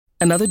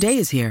Another day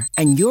is here,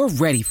 and you're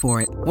ready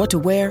for it. What to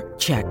wear?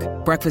 Check.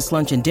 Breakfast,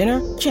 lunch, and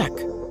dinner? Check.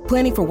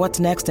 Planning for what's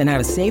next and how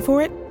to save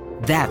for it?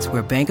 That's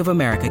where Bank of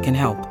America can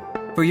help.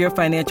 For your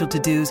financial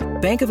to-dos,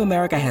 Bank of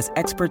America has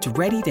experts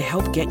ready to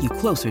help get you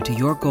closer to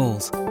your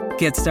goals.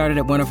 Get started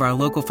at one of our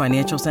local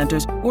financial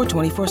centers or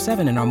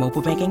 24/7 in our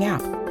mobile banking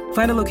app.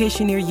 Find a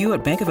location near you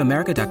at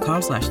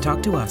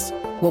bankofamerica.com/talktous.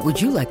 What would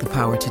you like the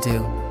power to do?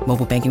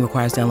 Mobile banking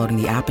requires downloading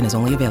the app and is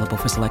only available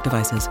for select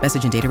devices.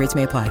 Message and data rates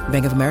may apply.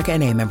 Bank of America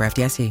N.A., member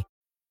FDIC.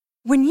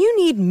 When you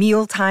need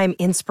mealtime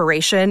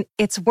inspiration,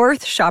 it's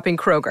worth shopping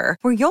Kroger,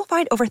 where you'll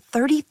find over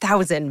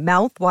 30,000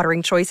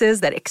 mouth-watering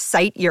choices that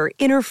excite your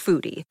inner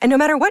foodie. And no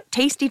matter what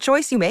tasty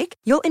choice you make,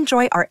 you'll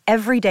enjoy our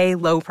everyday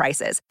low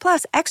prices,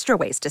 plus extra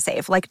ways to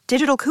save, like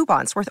digital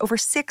coupons worth over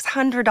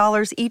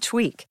 $600 each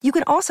week. You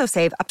can also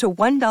save up to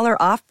 $1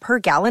 off per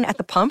gallon at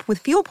the pump with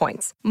fuel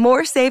points.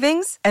 More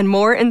savings and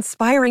more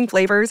inspiring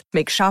flavors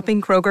make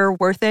shopping Kroger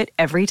worth it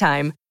every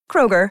time.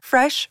 Kroger,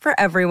 fresh for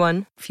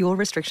everyone. Fuel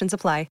restrictions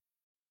apply.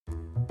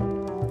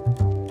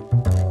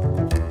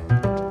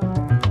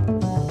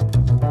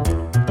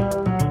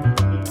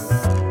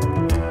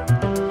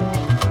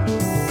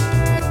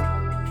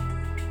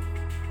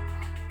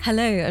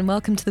 Hello and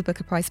welcome to the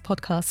Booker Prize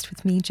podcast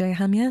with me, Jo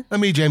Hamya.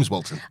 And me, James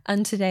Walton.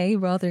 And today,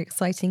 rather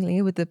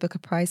excitingly, with the Booker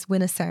Prize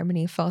winner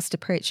ceremony fast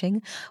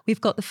approaching,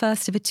 we've got the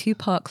first of a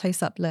two-part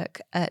close-up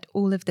look at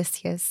all of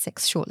this year's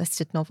 6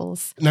 shortlisted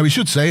novels. Now, we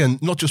should say, and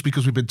not just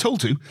because we've been told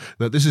to,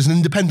 that this is an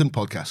independent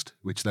podcast,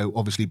 which, though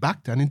obviously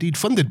backed and indeed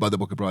funded by the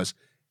Booker Prize,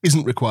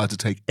 isn't required to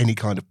take any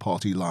kind of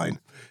party line.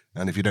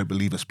 And if you don't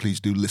believe us, please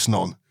do listen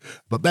on.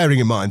 But bearing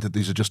in mind that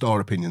these are just our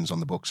opinions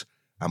on the books,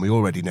 and we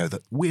already know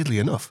that, weirdly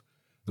enough,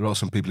 there are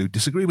some people who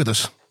disagree with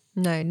us.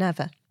 No,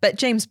 never. But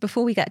James,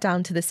 before we get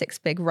down to the 6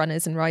 big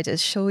runners and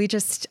riders, shall we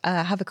just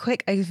have a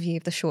quick overview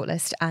of the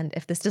shortlist and,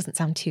 if this doesn't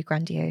sound too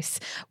grandiose,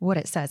 what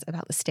it says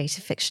about the state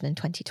of fiction in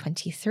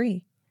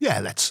 2023? Yeah,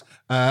 let's.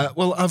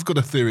 Well, I've got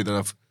a theory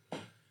that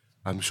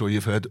I'm sure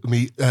you've heard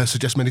me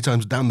suggest many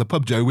times down the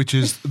pub, Joe, which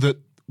is that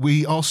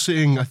we are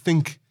seeing, I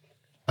think,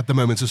 at the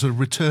moment, a sort of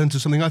return to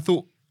something I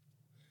thought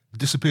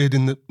disappeared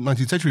in the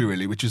 19th century,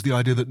 really, which is the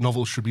idea that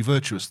novels should be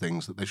virtuous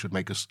things, that they should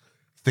make us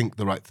think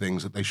the right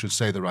things, that they should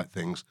say the right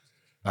things.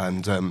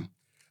 And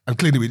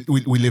clearly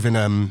we live in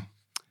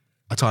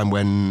a time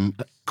when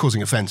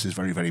causing offence is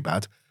very, very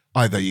bad.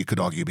 Either you could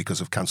argue because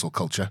of cancel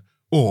culture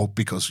or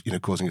because,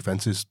 causing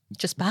offence is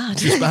just bad.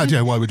 Just bad,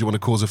 yeah. Why would you want to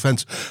cause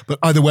offence? But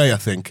either way, I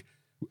think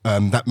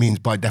that means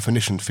by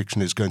definition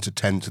fiction is going to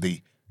tend to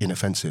the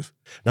inoffensive.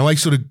 Now, I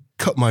sort of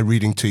cut my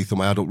reading teeth or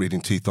my adult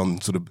reading teeth on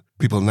sort of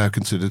people now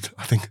considered,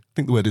 I think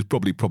the word is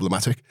probably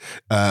problematic.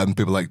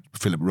 People like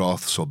Philip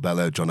Roth,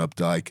 Sorbello, John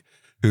Updike,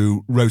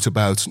 who wrote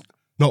about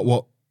not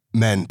what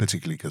men,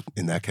 particularly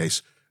in their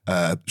case,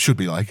 should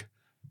be like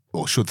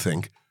or should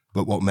think,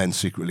 but what men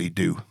secretly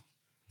do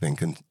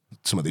think and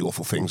some of the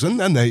awful things. And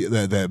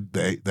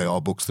they are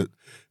books that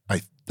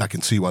I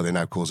can see why they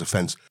now cause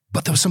offence.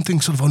 But there was something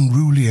sort of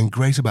unruly and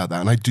great about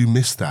that, and I do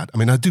miss that. I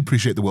mean, I do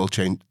appreciate the world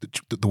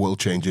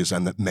changes,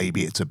 and that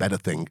maybe it's a better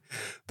thing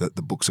that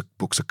the books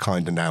are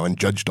kinder now and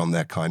judged on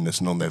their kindness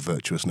and on their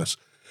virtuousness.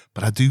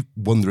 But I do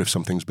wonder if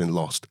something's been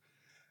lost.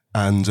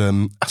 And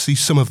I see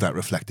some of that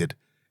reflected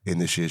in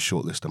this year's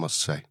shortlist, I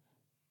must say.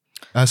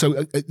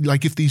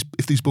 Like if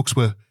these books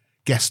were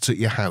guests at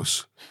your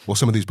house, or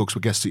some of these books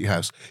were guests at your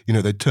house,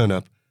 they'd turn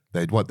up,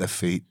 they'd wipe their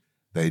feet,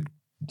 they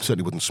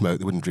certainly wouldn't smoke,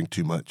 they wouldn't drink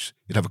too much.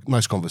 You'd have a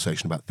nice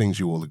conversation about things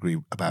you all agree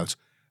about,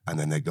 and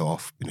then they'd go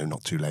off,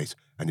 not too late,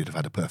 and you'd have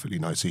had a perfectly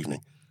nice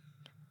evening.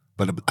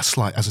 But a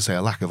slight, as I say,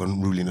 a lack of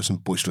unruliness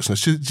and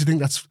boisterousness. Do you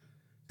think that's?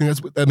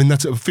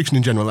 That's fiction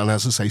in general, and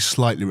as I say,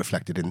 slightly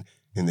reflected in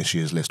this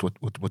year's list. What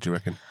do you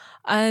reckon?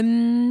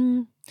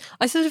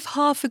 I sort of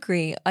half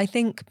agree. I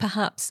think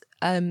perhaps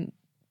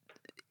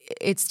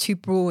it's too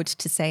broad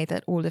to say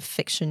that all of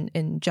fiction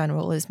in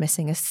general is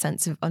missing a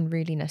sense of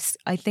unruliness.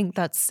 I think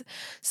that's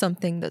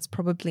something that's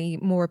probably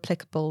more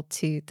applicable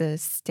to the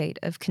state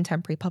of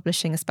contemporary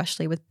publishing,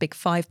 especially with big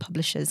 5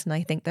 publishers. And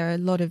I think there are a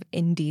lot of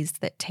indies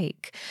that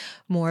take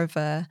more of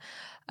a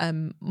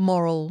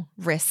moral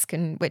risk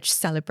and which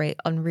celebrate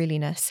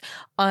unruliness.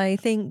 I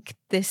think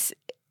this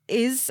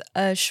is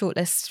a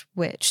shortlist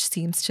which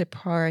seems to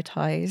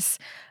prioritise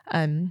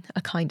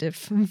a kind of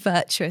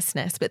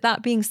virtuousness. But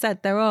that being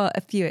said, there are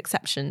a few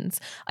exceptions.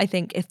 I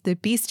think if the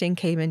bee sting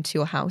came into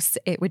your house,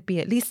 it would be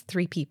at least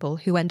 3 people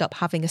who end up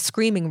having a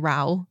screaming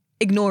row,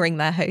 ignoring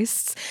their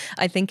hosts.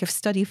 I think if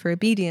Study for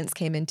Obedience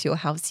came into your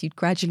house, you'd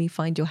gradually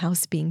find your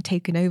house being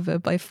taken over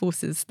by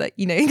forces that,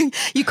 you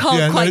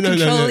can't quite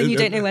control and you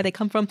don't know where they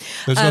come from.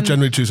 That's not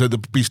generally true. So the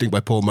Bee Sting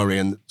by Paul Murray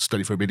and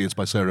Study for Obedience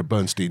by Sarah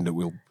Bernstein that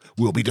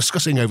we'll be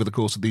discussing over the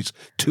course of these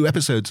 2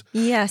 episodes.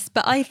 Yes,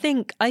 but I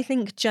think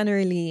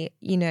generally,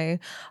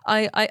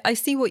 I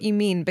see what you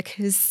mean,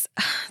 because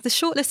the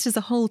shortlist as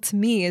a whole to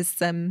me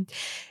is, on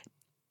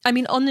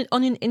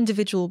an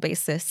individual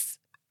basis,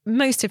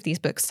 most of these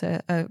books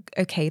are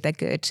okay, they're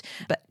good,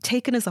 but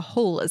taken as a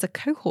whole, as a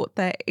cohort,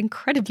 they're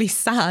incredibly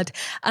sad.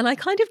 And I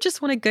kind of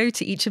just want to go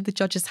to each of the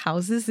judges'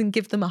 houses and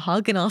give them a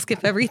hug and ask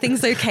if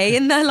everything's okay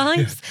in their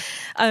lives.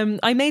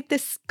 I made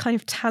this kind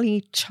of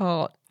tally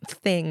chart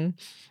thing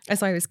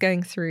as I was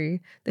going through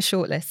the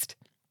shortlist.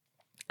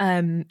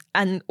 And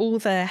all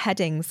the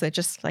headings are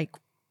just like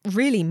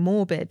really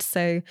morbid.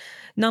 So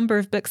number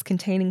of books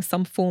containing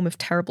some form of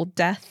terrible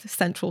death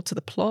central to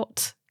the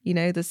plot. You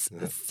know, there's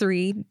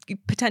 3,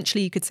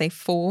 potentially you could say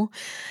 4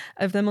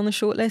 of them on the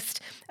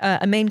shortlist.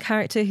 A main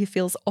character who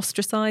feels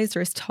ostracized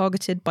or is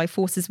targeted by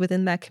forces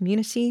within their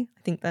community.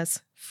 I think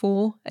there's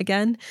 4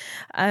 again.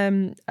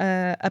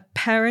 A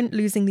parent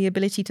losing the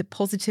ability to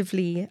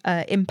positively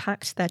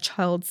impact their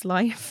child's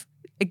life.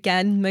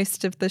 Again,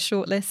 most of the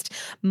shortlist.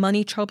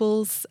 Money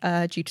troubles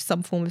due to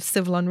some form of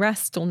civil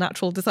unrest or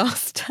natural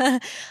disaster.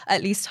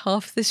 At least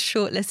half this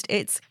shortlist.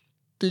 It's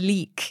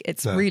bleak.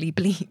 It's really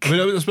bleak. I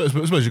mean, I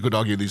suppose you could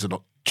argue these are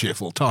not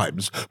cheerful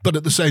times, but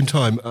at the same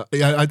time,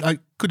 I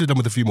could have done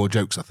with a few more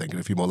jokes, I think, and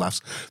a few more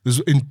laughs. There's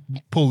in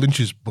Paul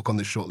Lynch's book on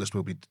this shortlist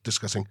we'll be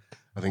discussing,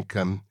 I think,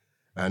 in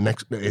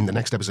the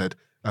next episode,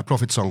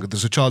 Prophet Song.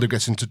 There's a child who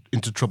gets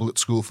into trouble at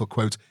school for,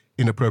 quote,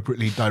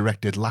 inappropriately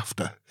directed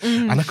laughter.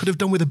 And I could have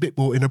done with a bit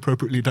more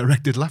inappropriately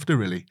directed laughter,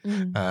 really.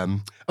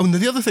 And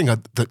the other thing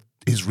that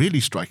is really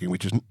striking,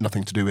 which is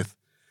nothing to do with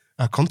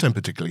content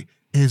particularly,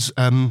 is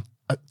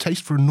a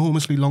taste for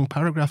enormously long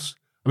paragraphs.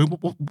 I mean,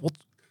 what?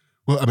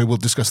 Well, I mean, we'll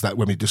discuss that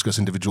when we discuss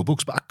individual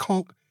books, but I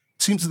can't.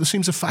 There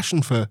seems a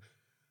fashion for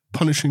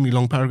punishingly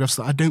long paragraphs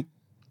that I don't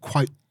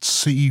quite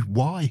see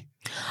why.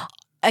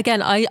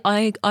 Again,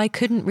 I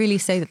couldn't really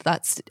say that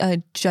that's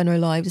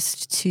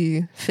generalised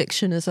to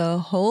fiction as a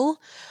whole.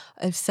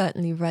 I've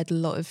certainly read a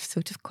lot of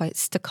sort of quite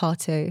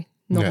staccato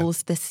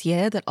novels this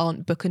year that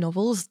aren't Booker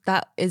novels.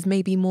 That is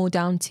maybe more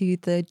down to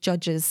the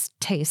judge's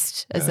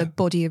taste as a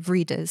body of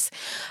readers.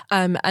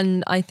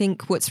 And I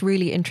think what's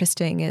really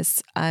interesting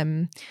is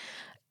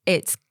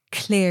it's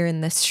clear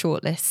in this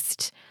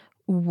shortlist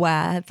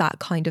where that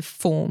kind of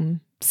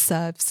form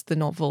serves the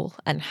novel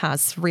and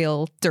has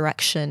real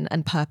direction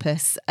and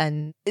purpose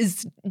and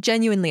is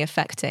genuinely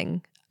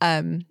affecting,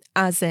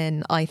 as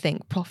in, I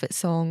think, Prophet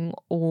Song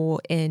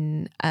or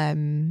in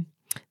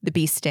The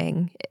Bee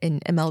Sting in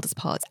Imelda's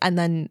part, and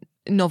then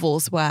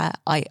novels where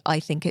I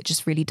think it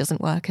just really doesn't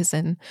work, as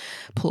in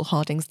Paul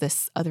Harding's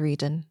This Other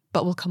Eden.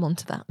 But we'll come on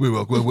to that. We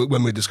will.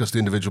 When we discuss the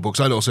individual books,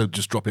 I'd also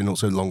just drop in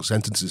also long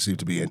sentences seem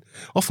to be in.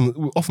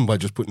 Often by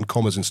just putting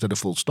commas instead of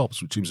full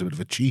stops, which seems a bit of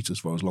a cheat as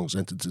far as long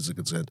sentences are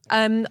concerned.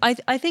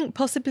 I think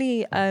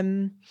possibly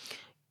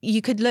you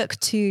could look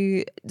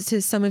to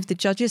some of the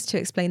judges to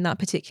explain that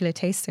particular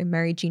taste. So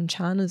Mary Jean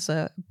Chan is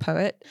a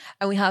poet.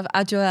 And we have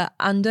Adjoa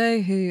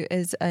Ando, who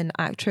is an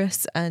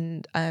actress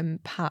and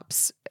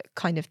perhaps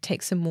kind of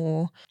takes a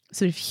more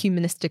sort of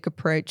humanistic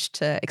approach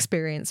to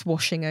experience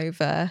washing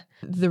over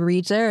the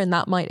reader. And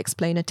that might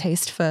explain a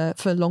taste for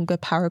longer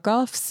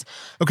paragraphs.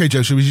 Okay,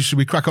 Jo, should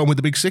we crack on with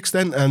the big 6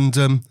 then? And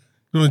you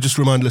want to just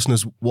remind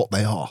listeners what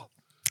they are?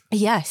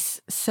 Yes.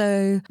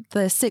 So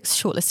the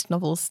 6 shortlisted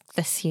novels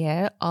this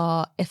year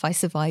are If I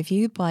Survive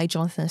You by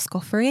Jonathan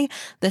Escoffery,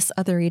 This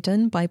Other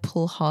Eden by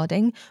Paul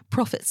Harding,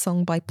 Prophet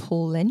Song by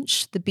Paul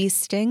Lynch, The Bee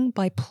Sting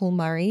by Paul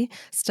Murray,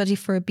 Study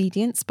for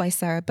Obedience by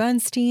Sarah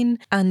Bernstein,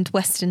 and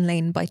Western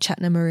Lane by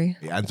Chetna Maru.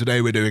 And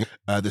today we're doing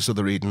This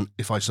Other Eden,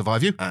 If I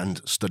Survive You, and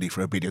Study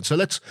for Obedience. So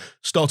let's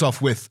start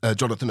off with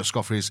Jonathan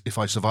Escoffery's If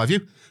I Survive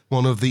You,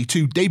 one of the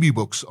 2 debut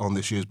books on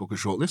this year's Booker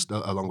shortlist,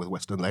 along with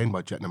Western Lane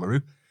by Chetna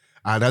Maru.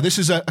 And this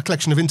is a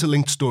collection of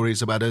interlinked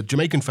stories about a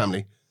Jamaican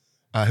family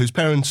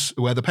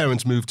where the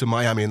parents moved to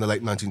Miami in the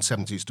late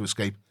 1970s to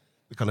escape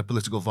the kind of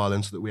political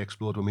violence that we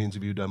explored when we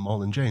interviewed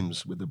Marlon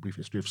James with the brief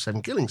history of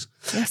 7 killings.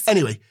 Yes.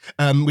 Anyway,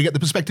 we get the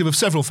perspective of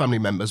several family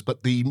members,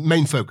 but the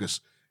main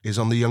focus is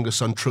on the younger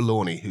son,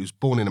 Trelawney, who's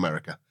born in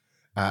America,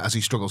 as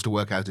he struggles to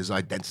work out his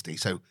identity.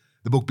 So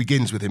the book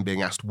begins with him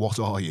being asked, "What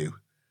are you?"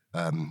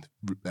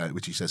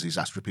 Which he says he's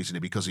asked repeatedly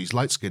because he's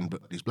light-skinned,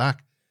 but he's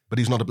black, but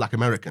he's not a black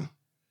American.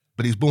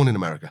 But he's born in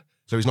America,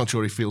 so he's not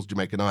sure he feels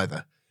Jamaican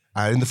either.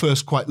 In the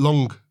first quite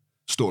long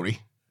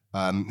story,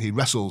 he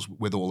wrestles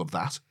with all of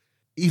that,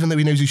 even though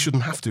he knows he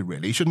shouldn't have to,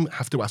 really. He shouldn't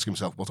have to ask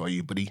himself, what are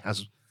you? But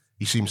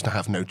he seems to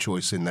have no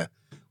choice in there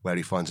where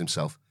he finds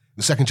himself. In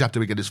the second chapter,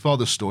 we get his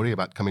father's story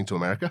about coming to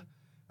America,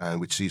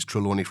 which sees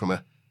Trelawney from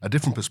a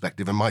different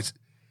perspective, and I think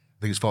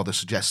his father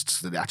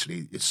suggests that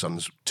actually his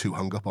son's too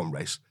hung up on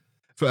race.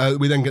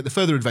 We then get the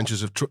further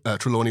adventures of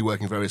Trelawney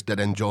working various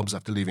dead-end jobs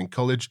after leaving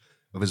college,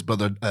 of his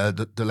brother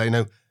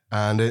Delano,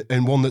 and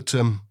in one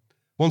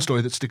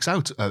story that sticks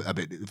out a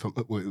bit,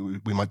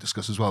 we might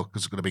discuss as well,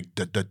 because it's got a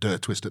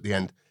big twist at the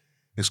end,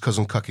 his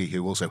cousin Cucky,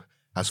 who also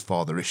has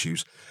father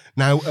issues.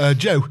 Now,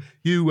 Jo,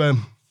 you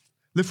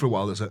lived for a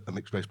while as a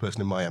mixed-race person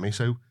in Miami,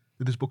 so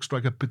did this book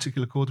strike a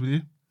particular chord with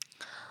you?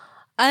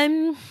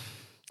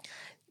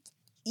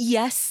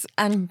 Yes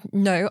and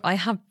no. I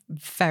have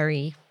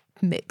very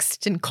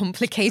mixed and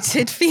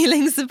complicated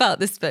feelings about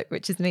this book,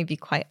 which is maybe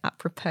quite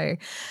apropos.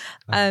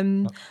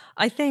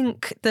 I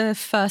think the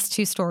first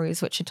two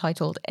stories, which are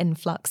titled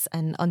Influx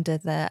and Under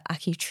the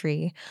Aki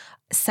Tree,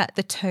 set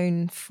the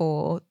tone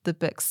for the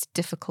book's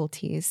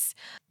difficulties.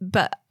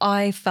 But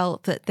I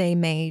felt that they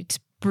made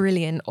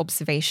brilliant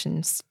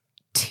observations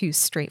too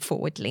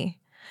straightforwardly.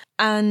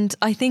 And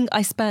I think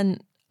I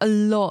spent a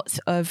lot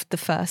of the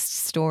first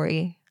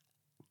story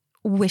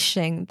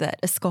wishing that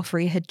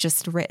Escoffery had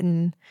just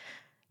written,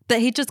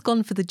 that he'd just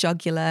gone for the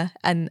jugular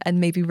and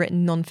maybe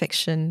written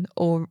nonfiction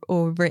or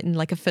written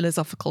like a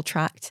philosophical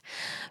tract.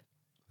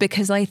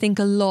 Because I think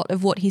a lot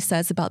of what he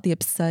says about the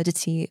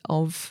absurdity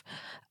of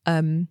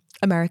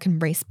American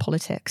race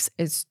politics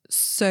is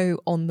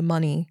so on the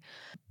money.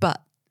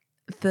 But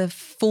the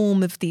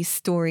form of these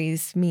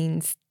stories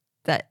means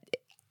that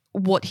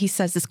what he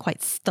says is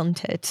quite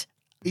stunted.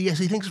 Yes,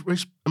 he thinks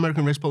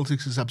American race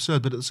politics is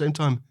absurd, but at the same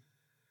time,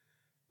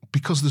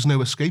 because there's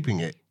no escaping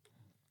it,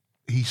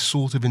 he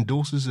sort of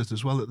endorses it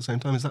as well at the same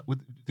time. Do you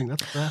think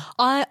that's fair?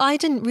 I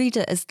didn't read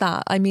it as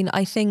that. I mean,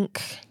 I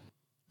think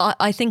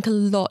a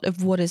lot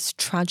of what is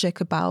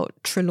tragic about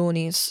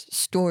Trelawney's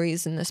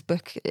stories in this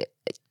book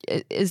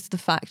is the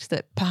fact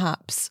that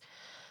perhaps,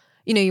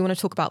 you know, you want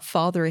to talk about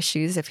father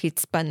issues, if he'd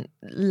spent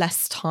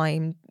less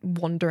time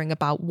wondering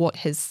about what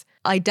his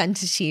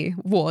identity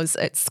was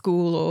at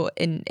school or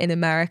in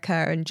America,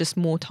 and just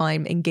more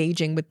time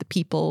engaging with the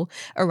people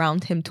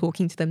around him,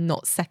 talking to them,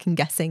 not second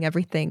guessing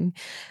everything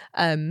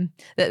that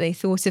they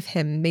thought of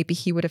him, maybe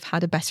he would have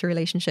had a better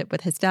relationship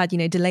with his dad. You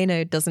know,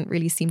 Delano doesn't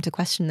really seem to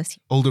question this.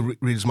 Older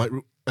readers might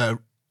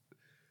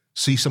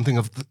see something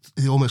of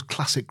the almost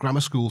classic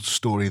grammar school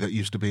story that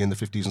used to be in the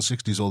 50s and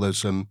 60s, all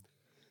those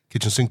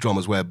kitchen sink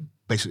dramas where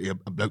basically a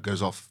bloke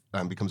goes off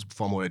and becomes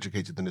far more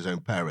educated than his own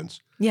parents.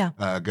 Yeah.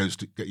 Goes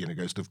to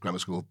grammar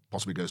school,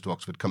 possibly goes to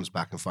Oxford, comes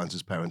back and finds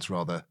his parents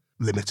rather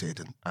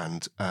limited,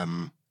 and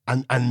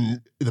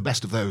the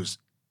best of those,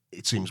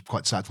 it seems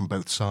quite sad from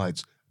both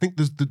sides. I think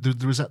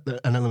there is an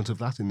element of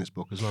that in this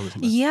book as well, isn't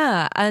there?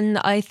 Yeah, and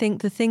I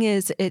think the thing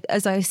is,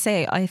 as I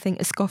say, I think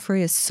Escoffery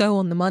is so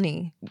on the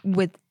money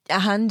with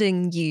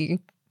handing you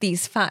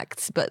these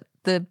facts, but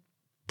the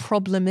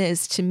problem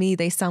is, to me,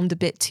 they sound a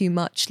bit too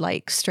much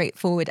like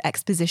straightforward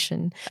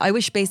exposition. I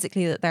wish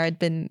basically that there had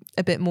been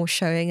a bit more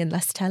showing and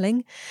less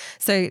telling.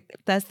 So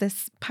there's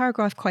this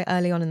paragraph quite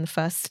early on in the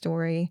first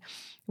story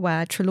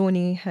where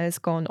Trelawney has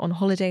gone on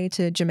holiday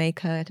to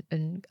Jamaica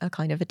in a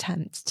kind of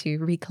attempt to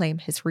reclaim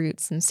his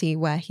roots and see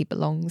where he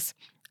belongs.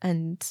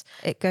 And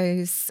it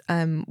goes,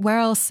 where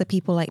else are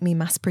people like me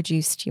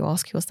mass-produced, you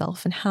ask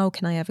yourself, and how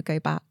can I ever go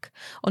back?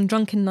 On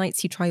drunken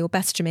nights, you try your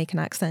best Jamaican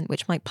accent,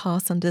 which might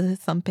pass under the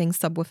thumping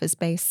subwoofer's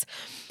bass,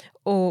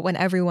 or when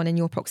everyone in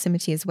your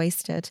proximity is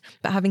wasted.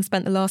 But having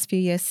spent the last few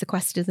years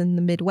sequestered in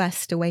the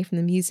Midwest, away from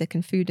the music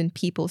and food and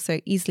people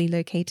so easily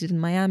located in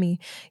Miami,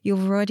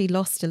 you've already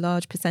lost a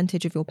large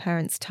percentage of your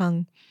parents'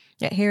 tongue.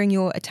 Yet hearing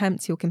your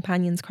attempts, your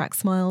companions crack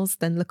smiles,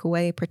 then look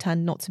away,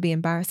 pretend not to be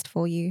embarrassed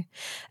for you.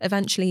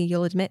 Eventually,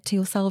 you'll admit to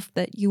yourself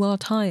that you are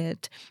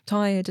tired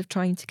of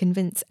trying to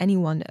convince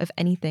anyone of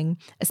anything,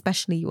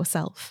 especially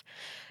yourself.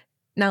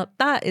 Now,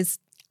 that is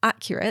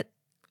accurate.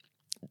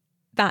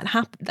 That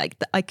happened. Like,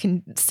 I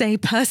can say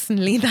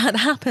personally that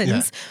happens.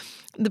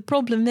 Yeah. The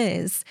problem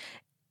is,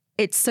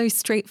 it's so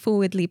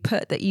straightforwardly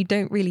put that you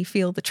don't really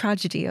feel the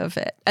tragedy of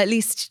it. At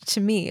least to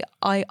me,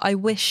 I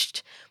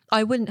wished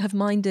I wouldn't have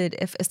minded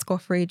if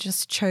Escoffery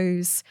just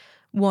chose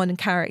one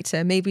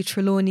character, maybe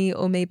Trelawney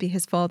or maybe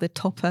his father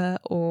Topper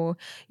or,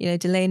 you know,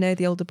 Delano,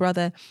 the older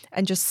brother,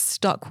 and just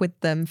stuck with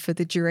them for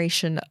the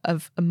duration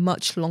of a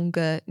much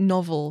longer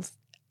novel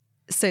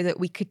so that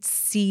we could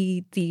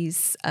see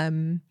these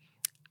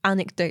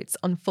anecdotes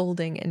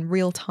unfolding in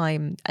real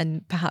time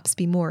and perhaps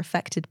be more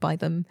affected by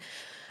them.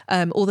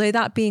 Although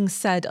that being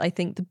said, I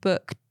think the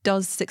book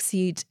does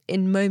succeed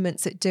in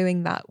moments at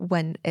doing that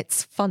when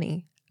it's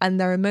funny. And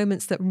there are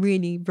moments that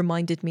really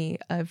reminded me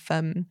of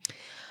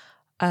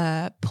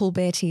Paul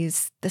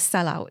Beatty's The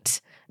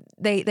Sellout.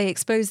 They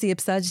expose the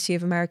absurdity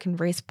of American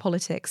race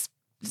politics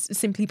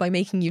simply by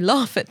making you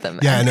laugh at them.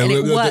 Yeah, and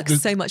it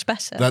works so much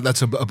better.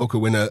 That's a Booker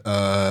winner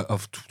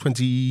of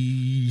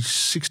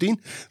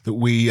 2016 that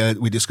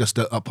we discussed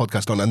a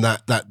podcast on, and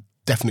that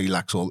definitely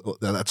lacks all.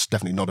 That's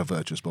definitely not a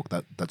virtuous book.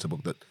 That's a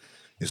book that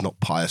is not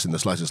pious in the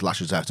slightest,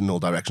 lashes out in all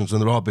directions, and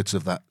there are bits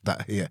of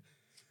that here.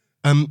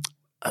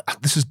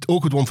 This is an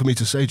awkward one for me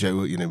to say,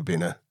 Joe, you know,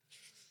 being a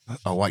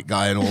white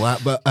guy and all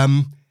that, but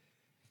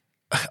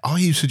are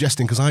you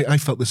suggesting, because I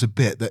felt this a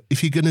bit, that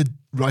if you're going to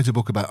write a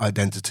book about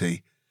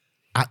identity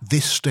at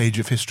this stage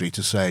of history,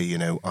 to say, you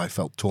know, I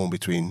felt torn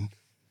between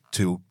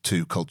two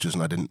cultures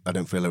and I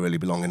don't feel I really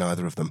belong in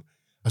either of them,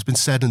 has been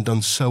said and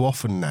done so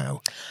often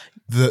now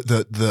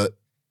that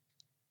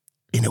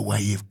in a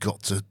way you've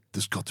got to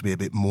there's got to be a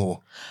bit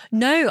more.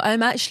 No,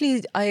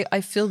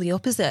 I feel the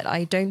opposite.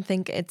 I don't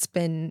think it's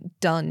been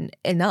done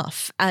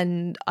enough.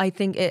 And I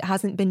think it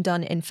hasn't been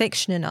done in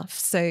fiction enough.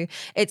 So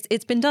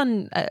it's been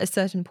done at a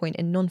certain point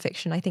in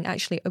nonfiction. I think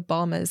actually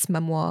Obama's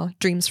memoir,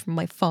 Dreams from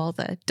My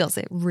Father, does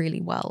it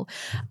really well.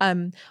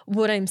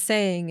 What I'm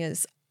saying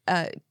is,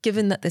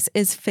 given that this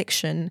is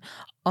fiction,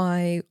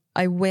 I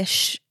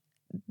wish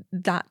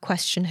that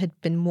question had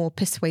been more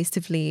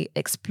persuasively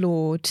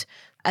explored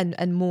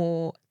and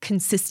more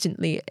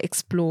consistently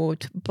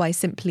explored by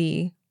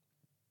simply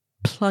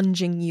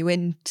plunging you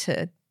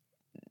into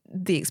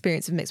the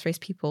experience of mixed race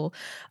people.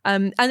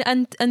 And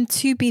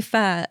to be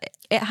fair,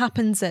 it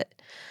happens at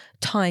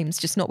times,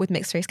 just not with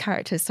mixed race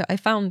characters. So I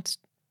found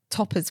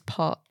Topper's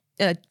part,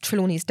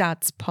 Trelawney's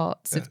dad's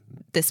parts of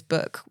this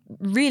book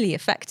really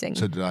affecting.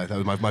 So did I.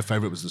 That was my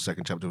favourite was the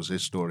second chapter, was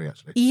his story,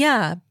 actually.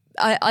 Yeah.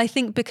 I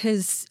think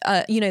because,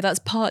 that's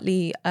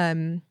partly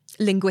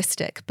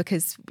linguistic,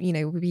 because,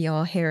 we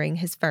are hearing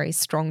his very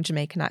strong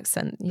Jamaican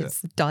accent,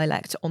 his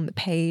dialect on the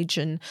page.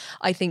 And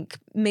I think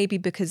maybe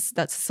because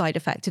that's a side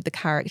effect of the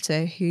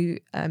character who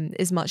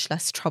is much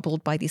less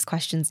troubled by these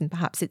questions, and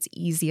perhaps it's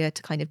easier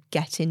to kind of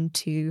get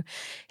into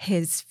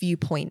his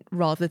viewpoint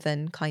rather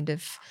than kind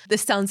of,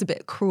 this sounds a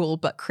bit cruel,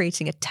 but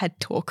creating a TED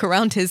talk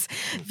around his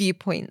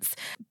viewpoints.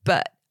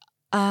 But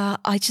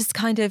I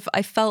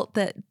felt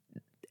that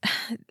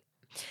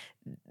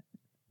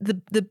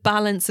the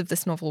balance of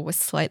this novel was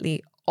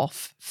slightly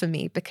off for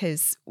me,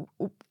 because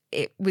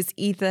it was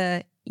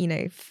either,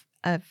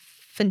 a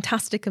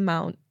fantastic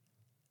amount,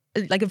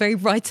 like a very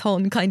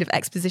right-on kind of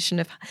exposition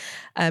of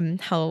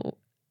how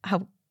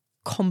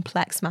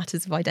complex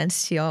matters of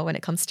identity are when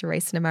it comes to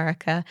race in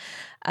America,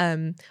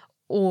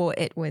 or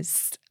it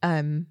was,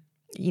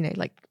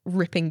 like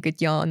ripping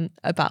good yarn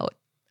about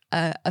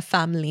a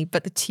family,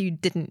 but the two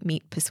didn't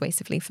meet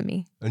persuasively for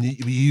me. And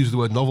you used the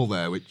word novel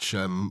there, which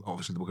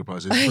obviously the Booker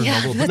Prize is for a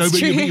novel. That's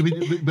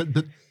true.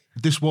 But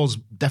this was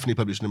definitely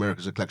published in America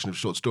as a collection of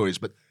short stories.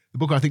 But the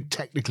Booker, I think,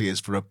 technically is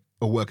for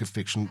a work of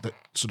fiction that's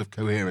sort of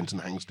coherent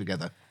and hangs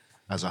together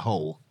as a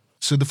whole.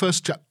 So the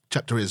first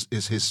chapter is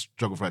his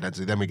struggle for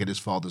identity. Then we get his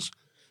father's,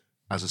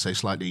 as I say,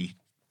 slightly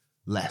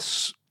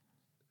less.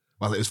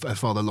 Well, it was a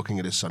father looking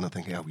at his son and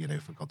thinking,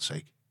 for God's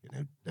sake,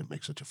 don't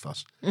make such a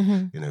fuss,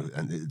 and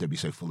they'd be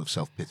so full of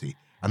self-pity.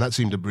 And that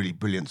seemed a really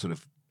brilliant sort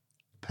of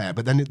pair.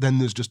 But then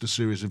there's just a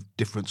series of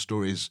different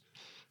stories.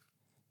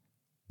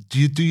 Do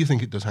you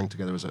think it does hang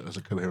together as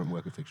a coherent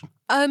work of fiction?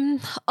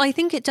 I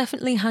think it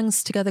definitely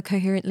hangs together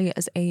coherently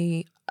as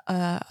a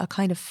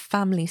kind of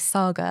family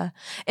saga.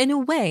 In a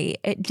way,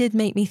 it did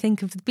make me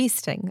think of The Bee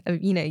Sting.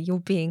 You're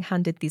being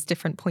handed these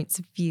different points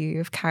of view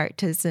of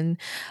characters, and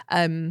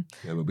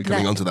we'll be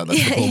coming on to that.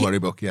 That's the Paul Murray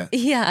book, yeah.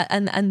 Yeah,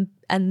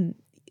 and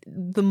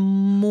the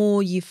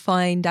more you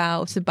find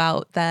out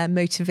about their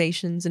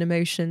motivations and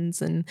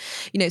emotions, and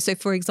so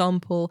for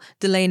example,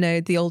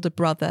 Delano, the older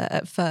brother,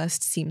 at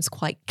first seems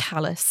quite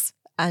callous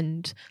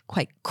and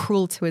quite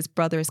cruel to his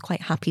brother, is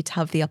quite happy to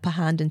have the upper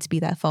hand and to be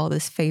their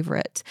father's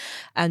favourite,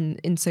 and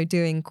in so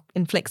doing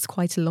inflicts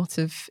quite a lot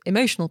of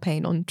emotional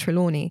pain on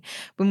Trelawney.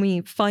 When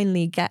we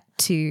finally get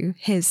to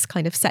his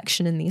kind of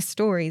section in these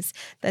stories,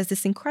 there's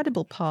this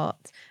incredible part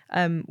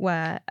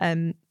where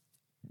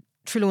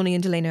Trelawney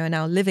and Delano are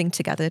now living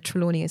together.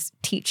 Trelawney is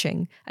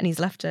teaching, and he's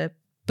left a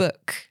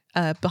book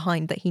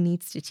behind that he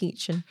needs to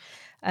teach.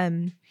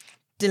 And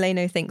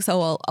Delano thinks,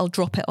 I'll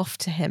drop it off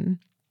to him.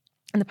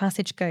 And the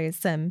passage goes,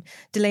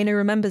 Delano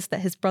remembers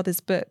that his brother's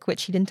book,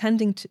 which he'd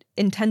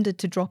intended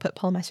to drop at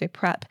Palmetto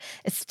Prep,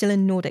 is still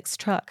in Nordick's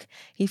truck.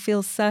 He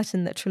feels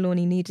certain that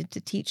Trelawney needed to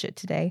teach it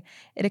today.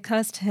 It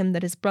occurs to him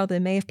that his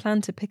brother may have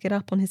planned to pick it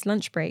up on his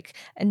lunch break,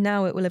 and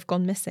now it will have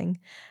gone missing.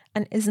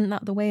 And isn't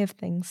that the way of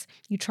things?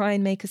 You try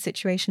and make a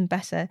situation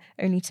better,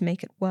 only to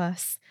make it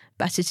worse.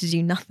 Better to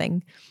do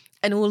nothing.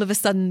 And all of a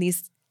sudden,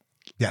 these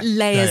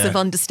layers of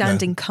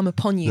understanding come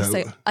upon you.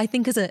 So I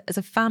think as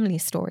a family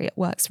story, it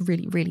works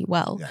really, really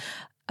well.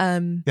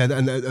 And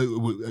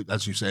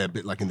as you say, a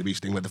bit like in The Bee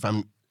Sting, where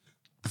the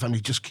family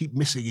just keep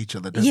missing each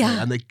other, don't they?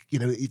 And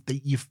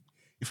they, you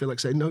feel like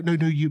saying, no,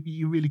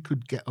 you really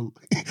could get along.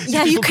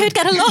 You could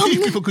get along.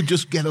 People could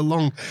just get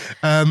along.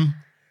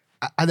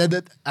 And then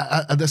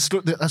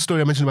that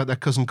story I mentioned about that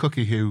cousin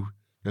Cookie who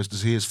goes to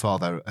see his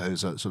father,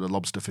 who's a sort of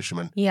lobster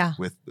fisherman,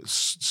 with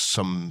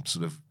some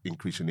sort of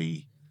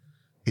increasingly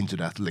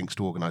hinted at links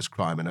to organised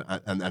crime and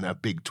a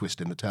big twist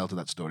in the tale to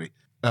that story.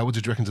 What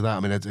did you reckon to that? I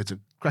mean, it's a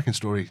cracking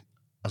story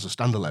as a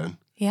standalone.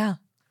 Yeah.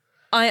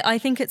 I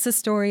think it's a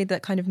story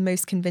that kind of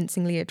most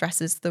convincingly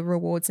addresses the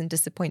rewards and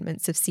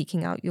disappointments of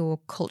seeking out your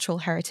cultural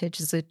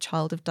heritage as a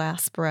child of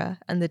diaspora,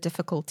 and the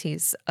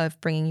difficulties of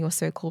bringing your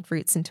so-called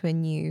roots into a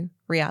new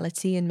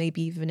reality and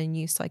maybe even a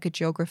new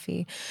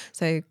psychogeography.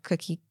 So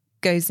Cookie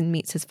goes and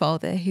meets his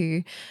father,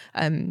 who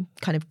kind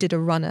of did a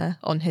runner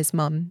on his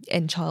mum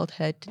in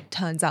childhood.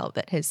 Turns out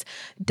that his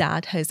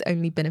dad has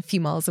only been a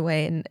few miles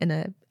away in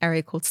an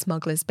area called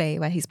Smuggler's Bay,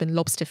 where he's been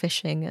lobster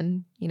fishing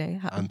and,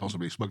 and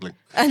possibly smuggling.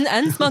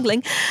 And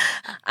smuggling.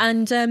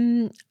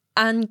 And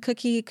And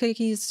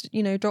Cookie's,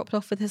 dropped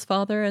off with his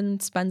father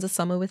and spends a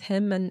summer with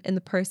him, and in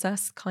the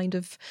process kind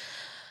of,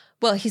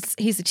 well,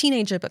 he's a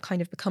teenager, but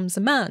kind of becomes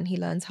a man. He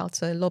learns how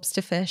to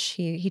lobster fish.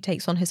 He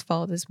takes on his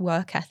father's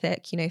work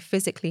ethic.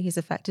 Physically he's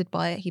affected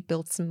by it. He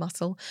builds some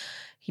muscle.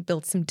 He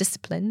builds some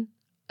discipline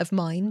of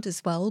mind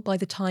as well. By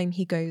the time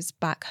he goes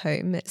back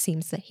home, it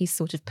seems that he's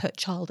sort of put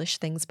childish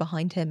things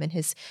behind him, and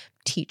his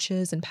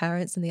teachers and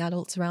parents and the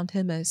adults around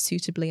him are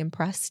suitably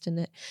impressed.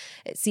 And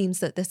it seems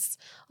that this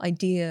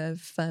idea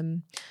of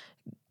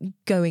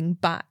going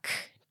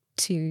back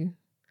to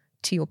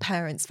your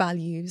parents'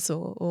 values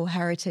or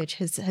heritage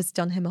has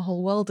done him a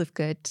whole world of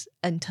good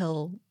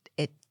until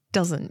it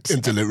doesn't.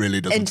 Until it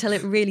really doesn't. Until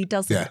it really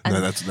doesn't. Yeah,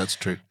 no, that's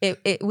true.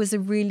 It was a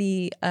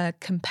really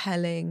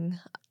compelling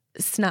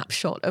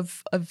snapshot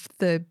of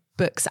the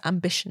book's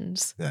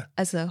ambitions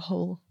as a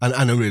whole.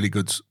 And a really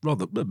good,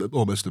 rather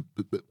almost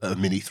a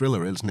mini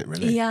thriller, isn't it,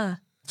 really? Yeah.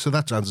 So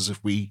that sounds as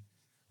if we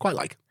quite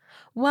like.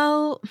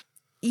 Well,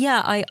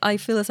 yeah, I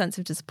feel a sense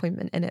of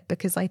disappointment in it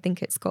because I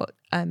think it's got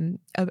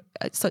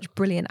such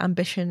brilliant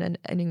ambition and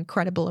an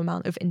incredible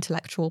amount of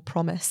intellectual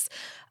promise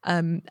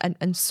and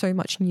so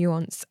much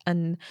nuance.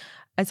 And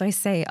as I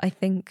say, I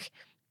think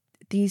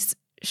these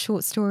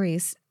short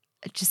stories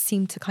just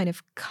seem to kind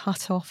of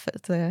cut off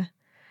at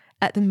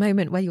the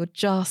moment where you're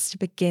just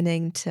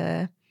beginning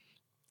to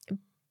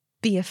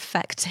be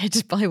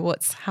affected by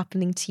what's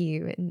happening to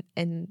you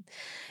in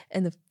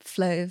the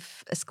flow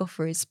of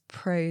Escoffrey's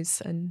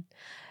prose. And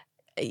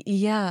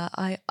yeah,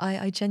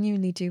 I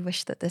genuinely do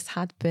wish that this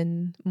had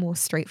been more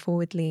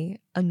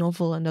straightforwardly a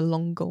novel and a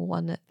longer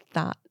one,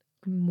 that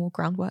more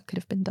groundwork could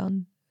have been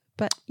done.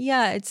 But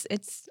yeah,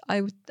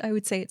 I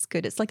would say it's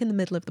good. It's like in the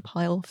middle of the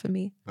pile for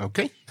me.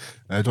 Okay.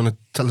 Do you want to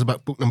tell us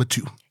about book number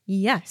 2?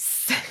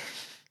 Yes.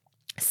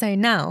 So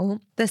now,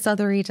 This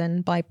Other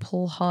Eden by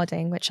Paul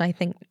Harding, which I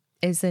think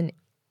is an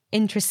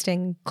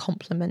interesting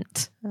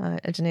compliment. I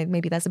don't know,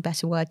 maybe there's a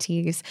better word to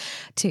use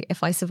to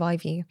If I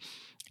Survive You.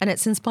 And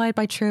it's inspired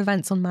by true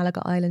events on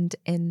Malaga Island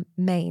in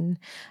Maine,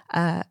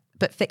 but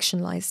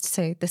fictionalized.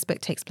 So this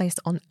book takes place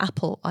on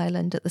Apple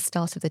Island at the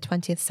start of the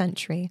 20th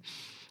century.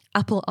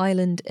 Apple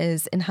Island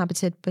is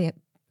inhabited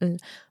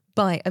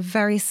by a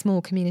very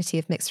small community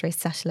of mixed-race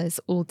settlers,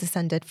 all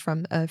descended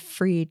from a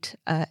freed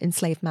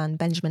enslaved man,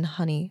 Benjamin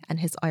Honey, and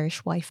his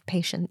Irish wife,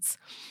 Patience.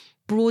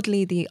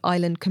 Broadly, the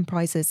island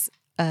comprises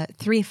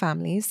 3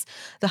 families,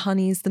 the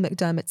Honeys, the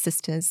McDermott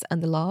sisters,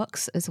 and the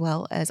Larks, as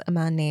well as a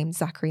man named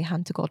Zachary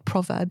Hand-to-God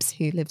Proverbs,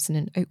 who lives in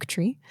an oak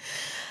tree.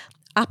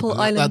 Apple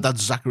Island...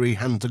 That's Zachary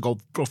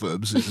Hand-to-God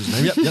Proverbs is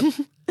his name, yep.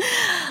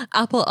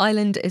 Apple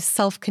Island is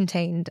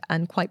self-contained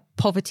and quite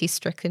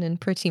poverty-stricken in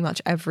pretty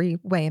much every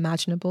way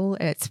imaginable.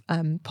 It's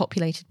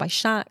populated by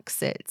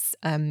shacks, it's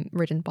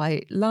ridden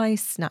by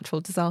lice,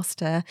 natural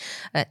disaster,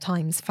 at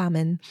times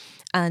famine.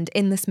 And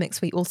in this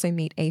mix, we also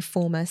meet a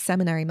former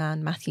seminary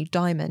man, Matthew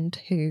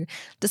Diamond, who,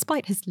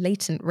 despite his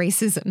latent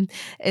racism,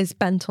 is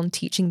bent on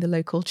teaching the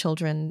local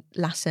children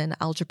Latin,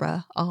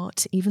 algebra,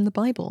 art, even the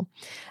Bible.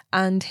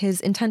 And his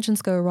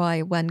intentions go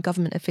awry when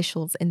government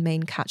officials in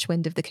Maine catch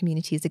wind of the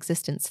community's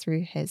existence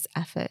through his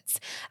efforts.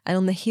 And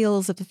on the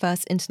heels of the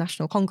first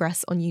International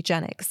Congress on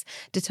Eugenics,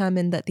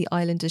 determined that the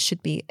islanders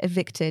should be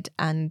evicted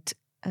and,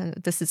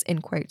 this is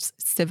in quotes,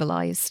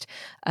 civilized,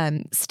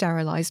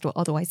 sterilized or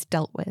otherwise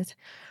dealt with.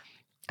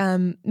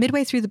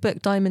 Midway through the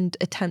book, Diamond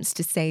attempts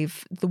to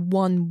save the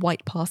one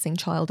white passing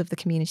child of the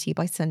community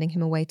by sending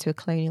him away to a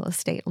colonial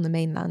estate on the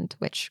mainland,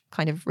 which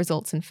kind of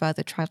results in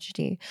further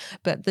tragedy.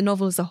 But the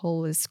novel as a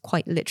whole is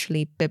quite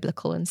literally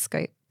biblical in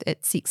scope.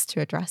 It seeks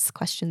to address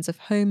questions of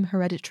home,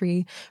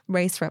 hereditary,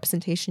 race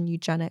representation,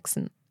 eugenics,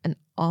 and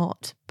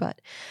art. But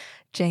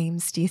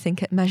James, do you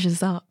think it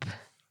measures up?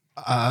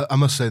 I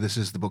must say this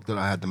is the book that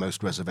I had the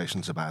most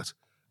reservations about.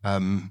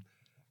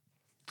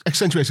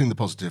 Accentuating the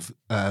positive,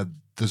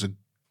 there's a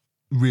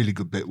really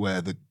good bit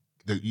where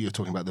you're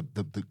talking about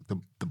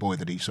the boy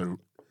that he sort of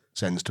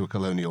sends to a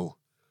colonial.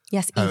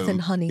 Yes, Ethan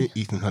Honey.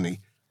 Ethan Honey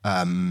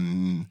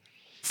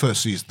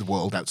first sees the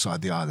world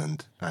outside the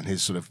island and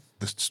his sort of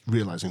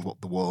realizing what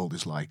the world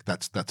is like.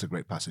 That's a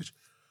great passage.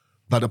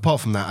 But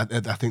apart from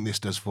that, I think this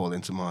does fall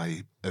into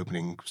my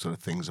opening sort of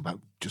things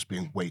about just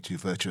being way too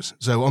virtuous.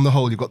 So on the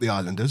whole, you've got the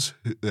islanders.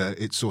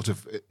 It's sort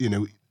of,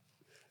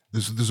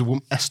 There's a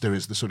woman, Esther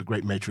is the sort of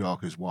great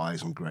matriarch who's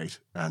wise and great,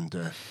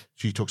 and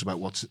she talks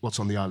about what's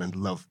on the island: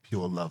 love,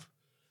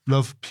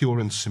 pure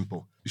and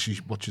simple. She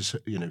watches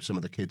some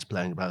of the kids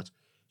playing about.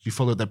 She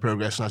followed their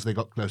progress, and as they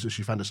got closer,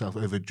 she found herself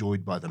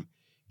overjoyed by them.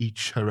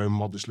 Each her own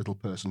modest little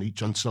person,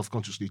 each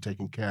unselfconsciously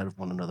taking care of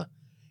one another,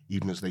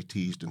 even as they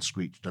teased and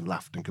screeched and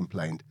laughed and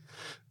complained.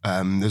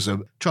 There's a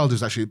child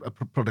who's actually a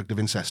product of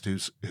incest who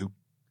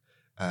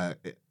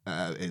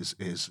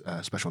is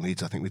special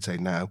needs, I think we'd say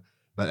now.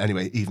 But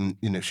anyway, even,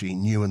 she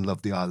knew and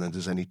loved the island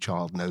as any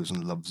child knows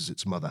and loves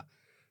its mother.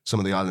 Some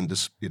of the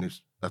islanders,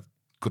 are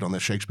good on their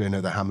Shakespeare, know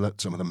their Hamlet.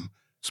 Some of them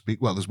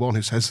speak, well, there's one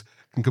who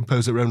can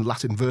compose her own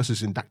Latin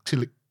verses in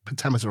dactylic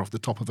pentameter off the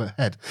top of her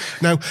head.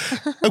 Now,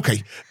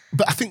 okay,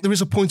 but I think there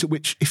is a point at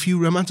which if you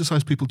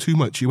romanticize people too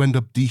much, you end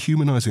up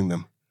dehumanizing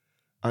them.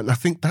 And I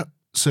think that,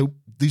 so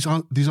these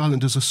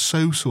islanders are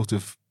so sort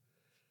of,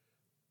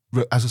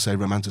 as I say,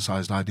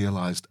 romanticised,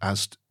 idealised,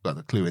 as well,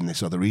 the clue in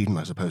this other Eden,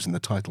 I suppose, in the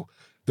title,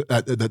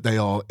 that they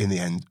are, in the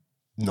end,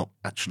 not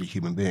actually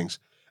human beings.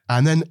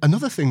 And then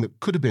another thing that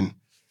could have been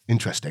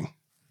interesting,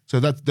 so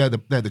that they're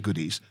the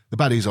goodies. The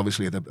baddies,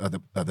 obviously, are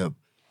the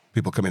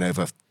people coming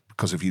over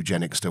because of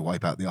eugenics to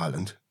wipe out the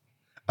island.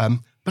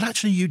 But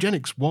actually,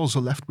 eugenics was a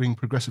left-wing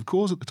progressive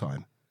cause at the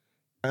time,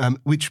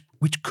 which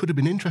could have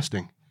been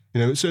interesting.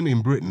 Certainly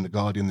in Britain, The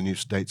Guardian, The New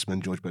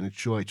Statesman, George Bernard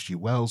Shaw, H.G.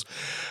 Wells,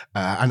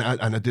 and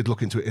I did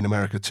look into it in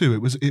America too.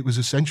 It was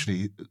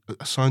essentially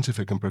a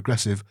scientific and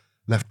progressive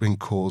left-wing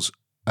cause.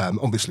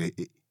 Obviously,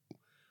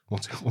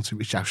 once it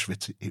reached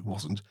Auschwitz, it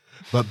wasn't.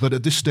 But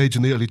at this stage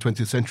in the early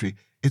 20th century,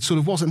 it sort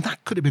of was, and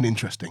that could have been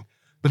interesting.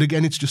 But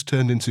again, it's just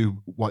turned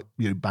into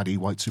baddie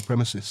white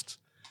supremacists.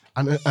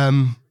 And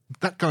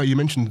that guy you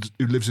mentioned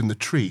who lives in the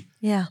tree.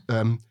 Yeah.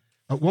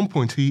 At one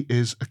point, he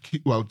is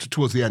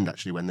towards the end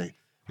actually, when the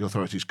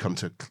authorities come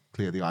to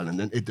clear the island,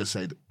 and it does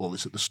say all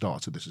this at the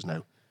start, so this is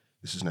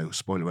no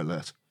spoiler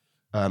alert.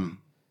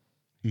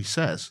 He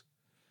says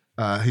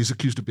he's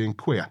accused of being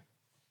queer.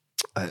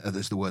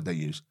 That's the word they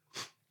use,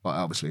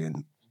 obviously.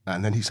 And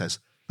then he says,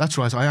 "That's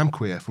right, I am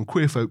queer, from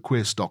queer folk,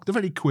 queer stock, the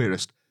very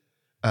queerest.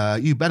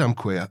 You bet I'm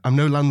queer. I'm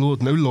no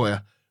landlord, no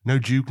lawyer, no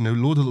duke, no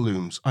lord of the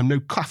looms. I'm no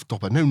calf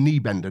topper, no knee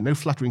bender, no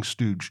flattering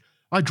stooge.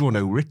 I draw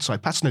no writs, I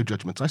pass no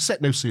judgments, I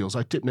set no seals,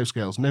 I tip no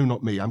scales. No,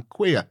 not me. I'm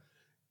queer."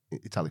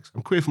 Italics.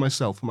 "I'm queer for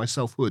myself, for my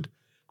selfhood.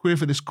 Queer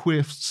for this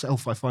queer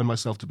self I find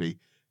myself to be.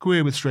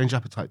 Queer with strange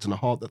appetites and a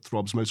heart that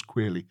throbs most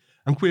queerly.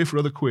 I'm queer for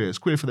other queers,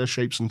 queer for their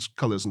shapes and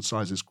colours and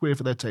sizes, queer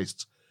for their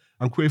tastes.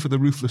 I'm queer for the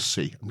ruthless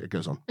sea." And it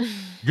goes on.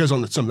 It goes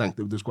on at some length.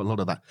 There's quite a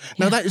lot of that.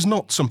 Now, that is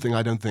not something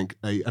I don't think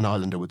an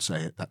islander would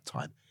say at that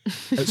time.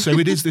 So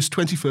it is this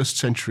 21st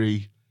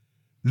century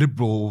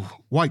liberal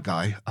white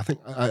guy. I think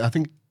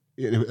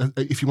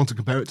if you want to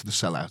compare it to The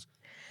Sellout,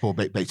 Paul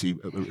Beatty,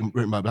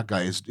 written by a black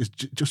guy,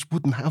 just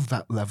wouldn't have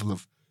that level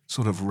of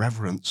sort of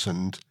reverence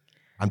and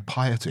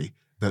piety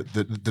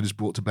that is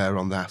brought to bear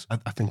on that.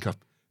 I think I've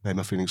made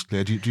my feelings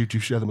clear. Do you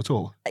share them at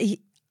all? It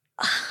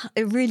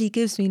really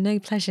gives me no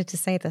pleasure to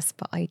say this,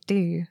 but I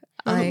do.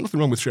 Nothing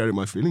wrong with sharing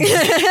my feelings.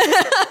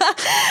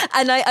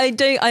 And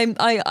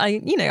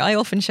I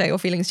often share your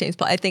feelings, James,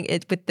 but I think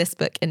with this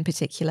book in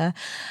particular,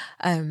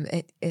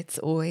 it's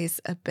always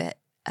a bit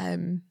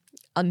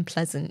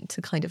unpleasant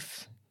to kind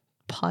of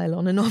pile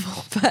on a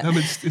novel. But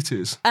it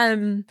is.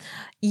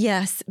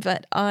 Yes,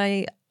 but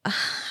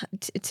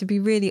to be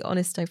really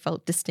honest, I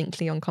felt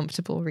distinctly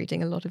uncomfortable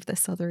reading a lot of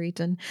this other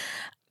Eden.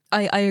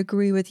 I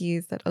agree with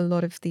you that a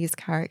lot of these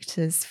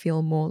characters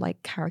feel more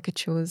like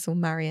caricatures or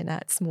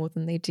marionettes more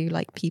than they do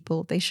like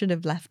people. They should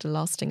have left a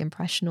lasting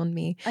impression on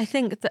me. I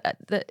think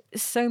that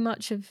so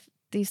much of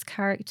these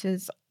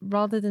characters,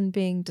 rather than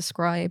being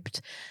described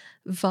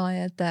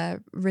via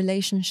their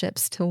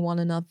relationships to one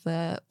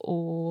another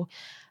or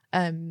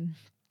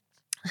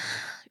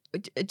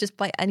just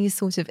by any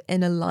sort of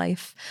inner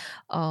life,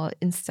 are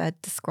instead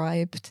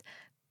described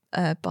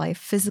by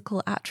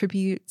physical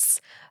attributes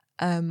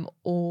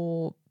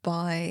or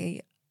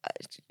by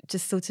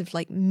just sort of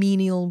like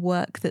menial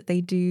work that they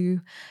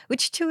do,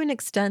 which to an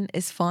extent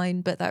is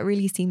fine, but that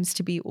really seems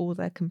to be all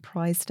they're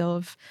comprised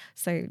of.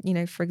 So,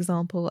 for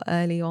example,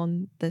 early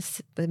on, the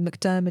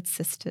McDermott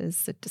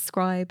sisters are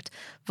described.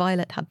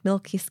 Violet had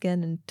milky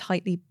skin and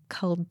tightly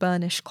curled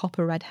burnished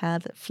copper red hair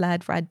that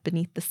flared red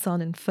beneath the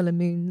sun and fuller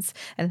moons,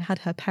 and had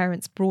her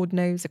parents' broad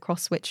nose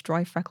across which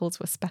dry freckles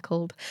were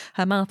speckled.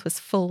 Her mouth was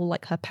full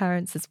like her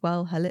parents' as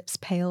well, her lips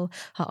pale,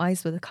 her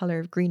eyes were the colour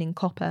of greening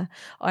copper.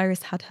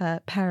 Iris had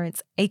her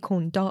parents'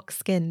 acorn dark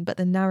skin, but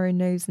the narrow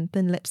nose and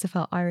thin lips of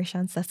her Irish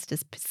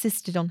ancestors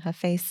persisted on her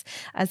face,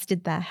 as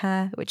did their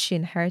hair, which she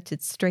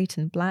inherited straight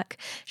and black.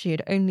 She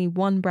had only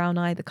one brown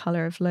eye the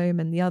colour of loam,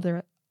 and the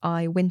other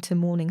eye winter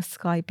morning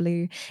sky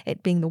blue,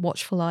 it being the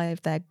watchful eye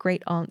of their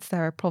great aunt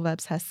Sarah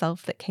Proverbs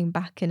herself, that came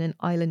back in an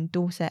island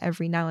daughter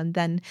every now and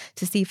then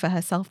to see for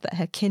herself that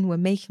her kin were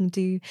making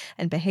do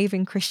and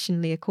behaving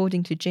Christianly,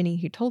 according to Ginny,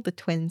 who told the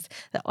twins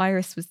that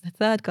Iris was the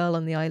third girl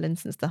on the island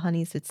since the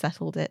Honeys had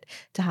settled it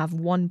to have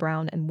one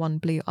brown and one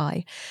blue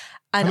eye.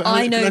 And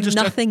I know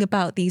nothing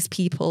about these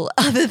people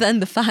other than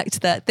the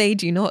fact that they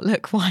do not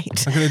look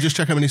white. Can I just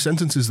check how many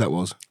sentences that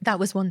was? That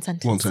was one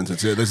sentence. One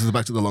sentence, yeah. This is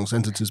back to the long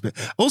sentences bit.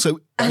 Also,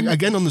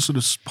 again, on the sort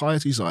of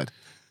piety side,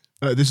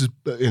 this is,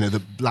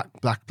 the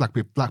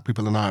black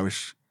people and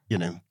Irish,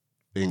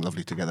 being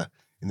lovely together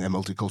in their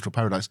multicultural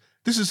paradise.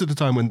 This is at a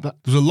time when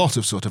there's a lot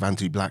of sort of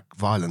anti-black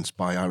violence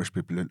by Irish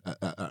people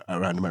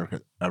around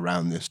America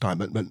around this time,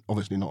 but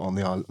obviously not on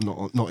the island,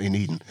 not in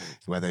Eden,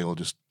 where they all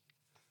just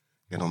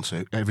get on,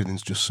 so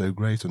everything's just so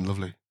great and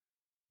lovely.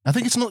 I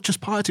think it's not just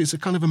piety, it's a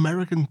kind of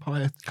American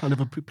piety, kind of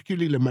a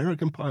peculiarly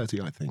American piety,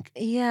 I think.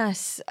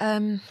 Yes.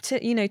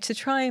 To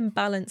try and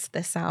balance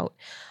this out,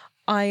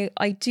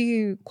 I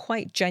do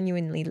quite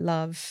genuinely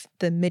love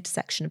the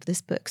midsection of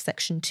this book,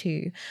 section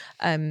 2,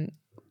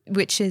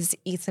 which is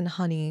Ethan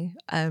Honey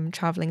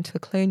travelling to a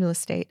colonial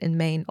estate in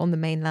Maine, on the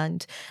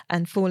mainland,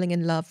 and falling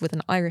in love with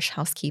an Irish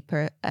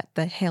housekeeper at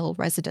the Hill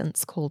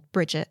residence called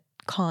Bridget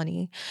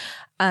Carney.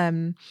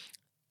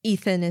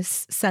 Ethan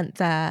is sent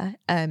there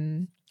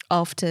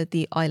after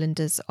the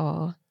islanders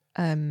are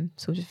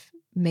sort of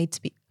made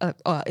to be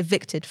are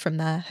evicted from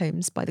their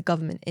homes by the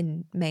government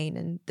in Maine,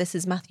 and this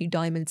is Matthew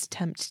Diamond's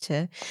attempt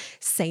to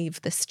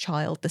save this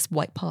child, this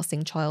white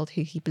passing child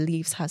who he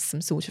believes has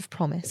some sort of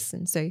promise.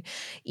 And so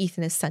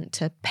Ethan is sent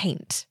to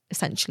paint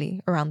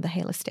essentially around the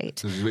Hale estate.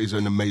 So he's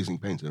an amazing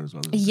painter as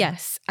well.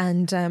 Yes,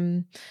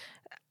 and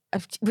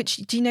which,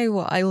 do you know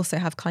what I also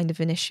have kind of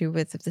an issue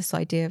with this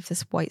idea of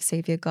this white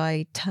saviour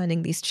guy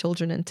turning these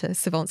children into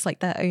savants,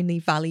 like their only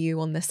value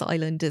on this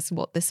island is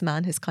what this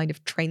man has kind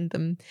of trained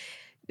them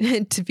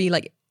to be,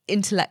 like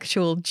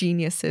intellectual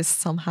geniuses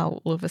somehow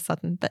all of a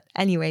sudden. But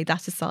anyway,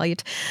 that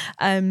aside,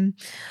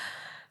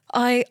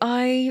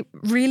 I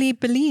really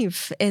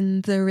believe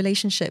in the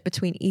relationship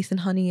between Ethan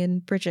Honey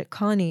and Bridget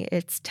Carney.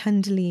 It's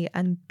tenderly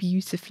and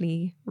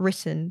beautifully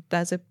written.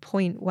 There's a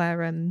point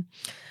where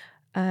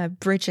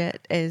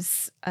Bridget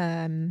is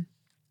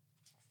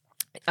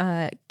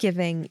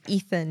giving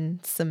Ethan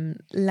some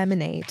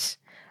lemonade,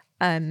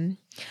 and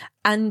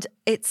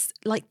it's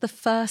like the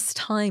first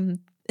time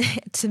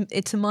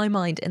to my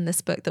mind in this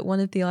book that one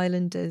of the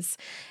islanders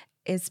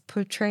is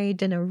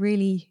portrayed in a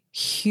really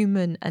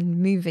human and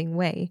moving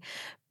way,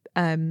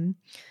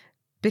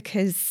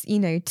 because, you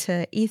know,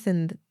 to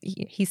Ethan,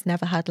 he's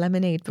never had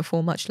lemonade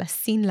before, much less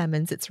seen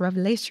lemons. It's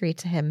revelatory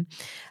to him.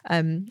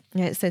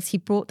 It says he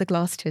brought the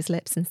glass to his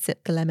lips and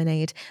sipped the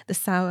lemonade. The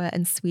sour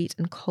and sweet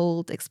and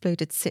cold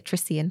exploded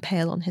citrusy and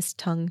pale on his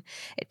tongue.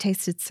 It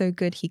tasted so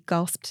good he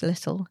gasped a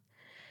little.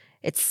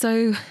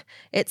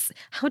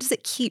 How does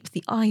it keep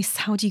the ice?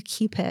 How do you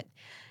keep it?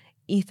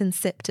 Ethan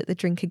sipped at the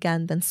drink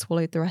again, then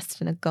swallowed the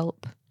rest in a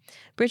gulp.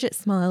 Bridget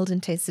smiled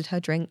and tasted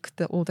her drink,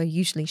 although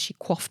usually she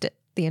quaffed it,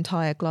 the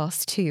entire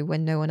glass too,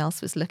 when no one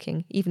else was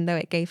looking, even though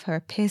it gave her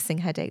a piercing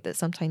headache that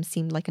sometimes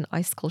seemed like an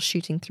icicle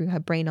shooting through her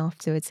brain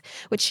afterwards,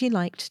 which she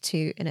liked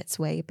too in its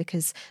way,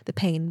 because the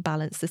pain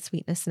balanced the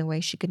sweetness in a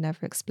way she could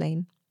never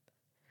explain.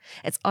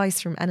 It's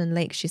ice from Ennan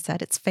Lake, she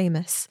said. It's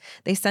famous.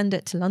 They send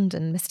it to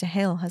London. Mr.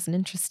 Hale has an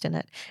interest in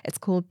it. It's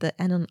called the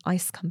Ennan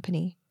Ice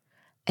Company.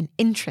 An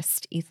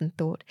interest, Ethan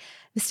thought.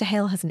 Mr.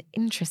 Hale has an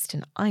interest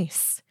in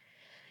ice.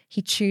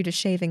 He chewed a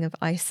shaving of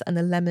ice, and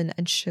the lemon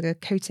and sugar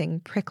coating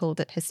prickled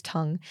at his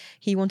tongue.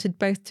 He wanted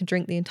both to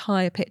drink the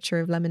entire pitcher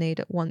of lemonade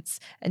at once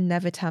and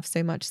never to have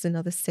so much as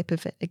another sip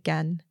of it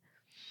again.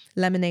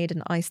 Lemonade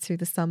and ice through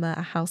the summer,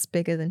 a house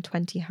bigger than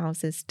 20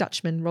 houses,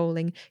 Dutchmen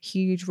rolling,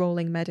 huge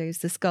rolling meadows,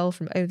 this girl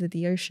from over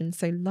the ocean,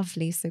 so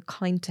lovely, so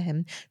kind to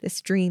him,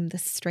 this dream,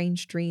 this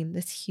strange dream,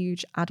 this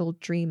huge adult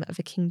dream of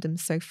a kingdom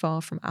so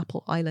far from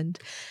Apple Island.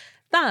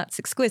 That's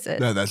exquisite.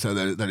 No,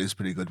 that is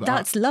pretty good. But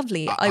that's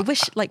lovely. I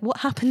wish, like, what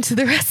happened to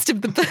the rest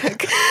of the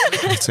book?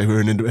 I'd say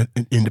we're an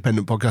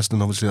independent podcast,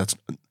 and obviously that's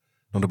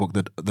not a book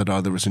that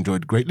either of us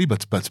enjoyed greatly,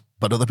 but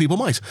other people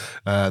might.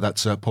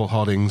 That's Paul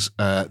Harding's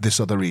This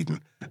Other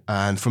Eden.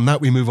 And from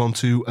that we move on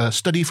to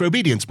Study for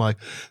Obedience by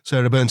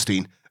Sarah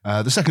Bernstein,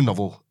 the second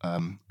novel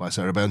by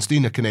Sarah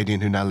Bernstein, a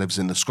Canadian who now lives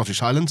in the Scottish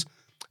Highlands,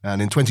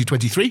 and in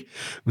 2023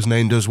 was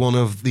named as one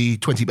of the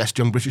 20 best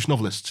young British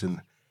novelists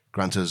in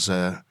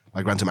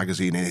by Granta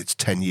magazine in its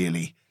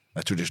 10-yearly,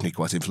 traditionally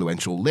quite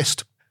influential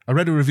list. I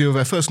read a review of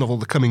her first novel,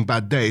 The Coming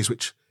Bad Days,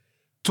 which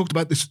talked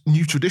about this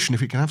new tradition,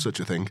 if you can have such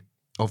a thing,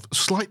 of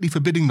slightly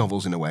forbidding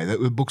novels in a way.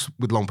 That were books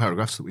with long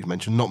paragraphs that we've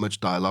mentioned, not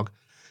much dialogue,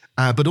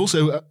 but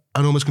also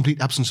an almost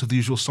complete absence of the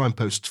usual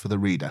signposts for the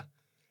reader.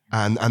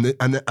 And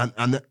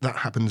that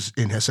happens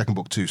in her second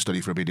book too,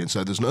 Study for Obedience.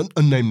 So there's an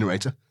unnamed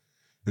narrator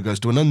who goes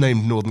to an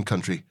unnamed northern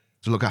country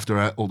to look after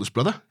her oldest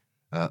brother,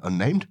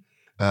 unnamed,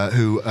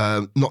 who,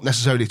 not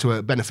necessarily to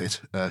her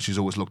benefit, she's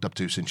always looked up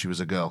to since she was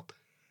a girl.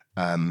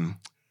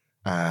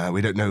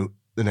 We don't know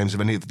the names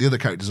of any of the other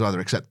characters either,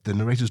 except the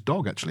narrator's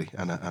dog, actually,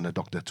 and a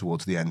doctor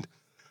towards the end.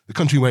 The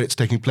country where it's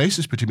taking place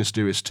is pretty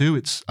mysterious too.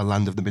 It's a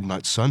land of the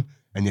midnight sun,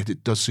 and yet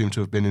it does seem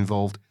to have been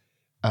involved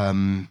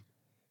in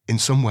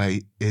some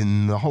way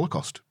in the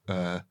Holocaust.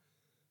 So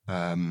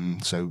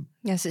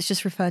yes, it's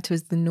just referred to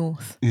as the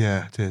North.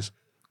 Yeah, it is.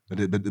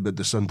 But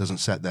the sun doesn't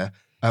set there.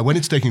 When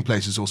it's taking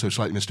place, it's also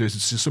slightly mysterious.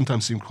 It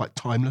sometimes seems quite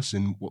timeless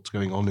in what's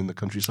going on in the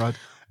countryside,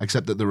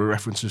 except that there are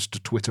references to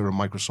Twitter and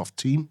Microsoft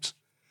Teams.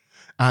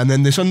 And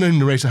then this unknown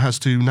narrator has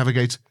to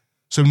navigate.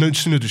 So no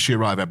sooner does she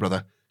arrive, her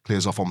brother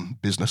clears off on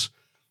business,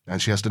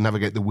 and she has to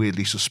navigate the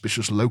weirdly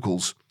suspicious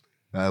locals.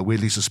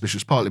 Weirdly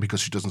suspicious partly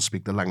because she doesn't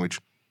speak the language,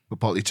 but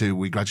partly too,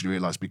 we gradually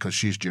realise, because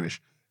she's Jewish,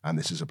 and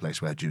this is a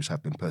place where Jews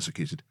have been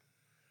persecuted.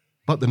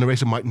 But the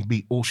narrator mightn't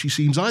be all she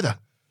seems either.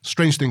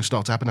 Strange things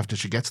start to happen after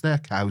she gets there.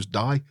 Cows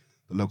die,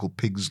 the local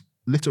pigs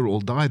litter all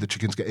die, the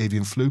chickens get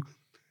avian flu.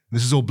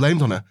 This is all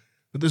blamed on her.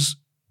 But there's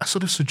a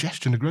sort of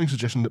suggestion, a growing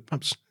suggestion, that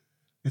perhaps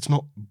it's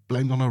not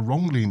blamed on her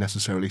wrongly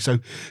necessarily. So,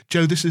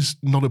 Joe, this is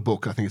not a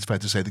book, I think it's fair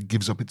to say, that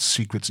gives up its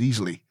secrets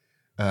easily.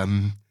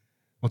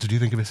 What did you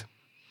think of it?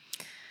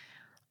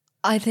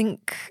 I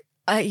think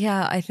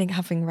I think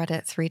having read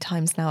it 3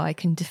 times now, I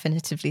can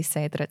definitively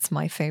say that it's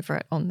my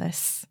favourite on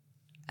this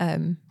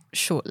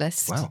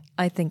shortlist. Wow.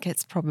 I think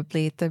it's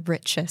probably the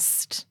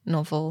richest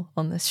novel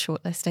on this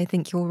shortlist. I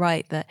think you're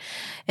right that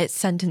its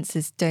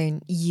sentences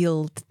don't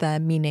yield their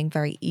meaning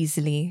very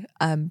easily,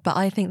 but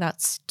I think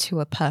that's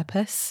to a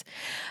purpose.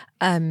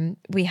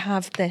 We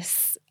have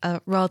this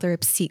rather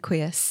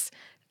obsequious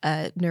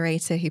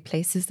narrator who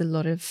places a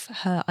lot of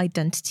her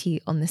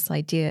identity on this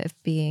idea of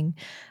being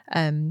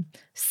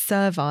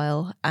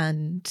servile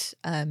and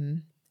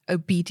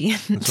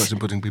obedient. That's why she's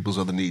putting people's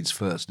other needs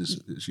first, as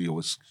she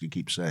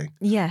keeps saying.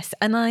 Yes,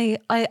 and I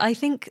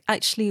think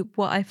actually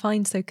what I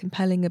find so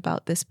compelling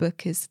about this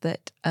book is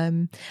that,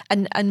 and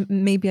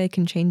maybe I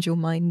can change your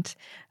mind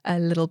a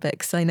little bit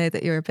because I know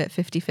that you're a bit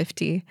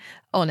 50-50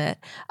 on it,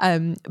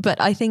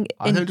 but I think...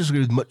 I don't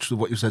disagree with much of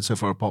what you've said so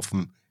far, apart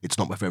from it's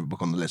not my favourite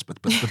book on the list, but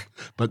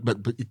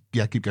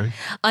yeah, keep going.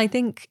 I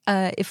think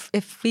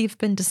if we've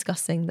been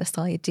discussing this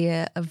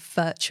idea of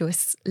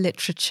virtuous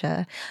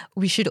literature,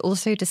 we should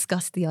also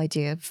discuss the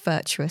idea of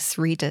virtuous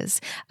readers.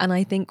 And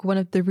I think one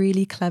of the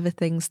really clever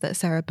things that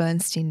Sarah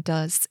Bernstein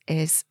does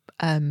is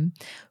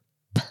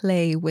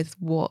play with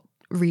what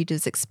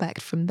readers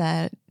expect from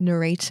their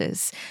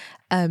narrators,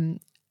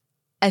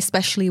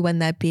 especially when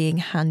they're being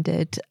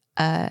handed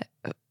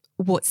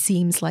what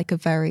seems like a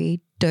very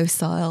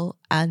docile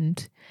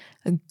and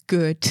a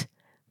good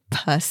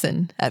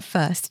person at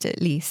first,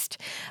 at least.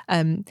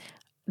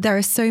 There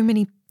are so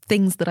many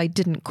things that I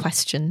didn't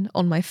question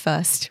on my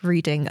first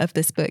reading of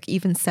this book,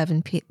 even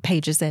 7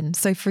 pages in.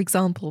 So, for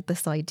example,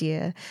 this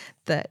idea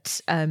that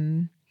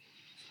that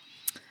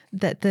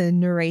the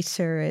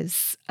narrator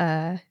is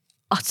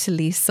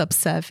utterly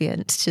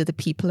subservient to the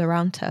people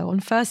around her. On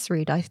first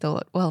read, I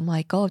thought, well,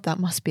 my God, that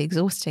must be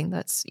exhausting.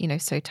 That's,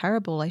 so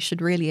terrible. I should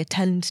really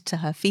attend to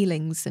her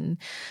feelings and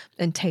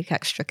take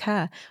extra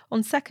care.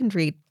 On second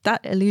read,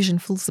 that illusion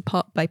falls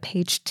apart by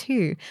page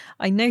 2.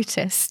 I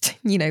noticed,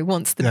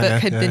 once the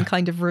book had been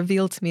kind of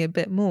revealed to me a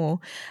bit more,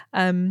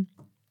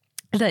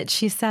 that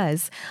she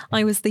says,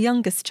 I was the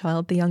youngest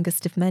child, the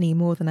youngest of many,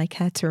 more than I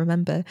care to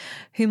remember,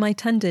 whom I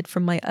tended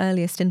from my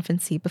earliest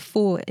infancy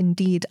before,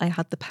 indeed, I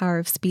had the power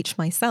of speech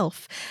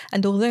myself.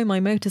 And although my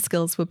motor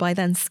skills were by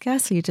then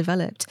scarcely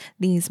developed,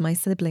 these, my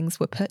siblings,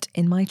 were put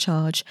in my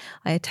charge.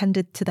 I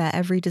attended to their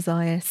every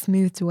desire,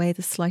 smoothed away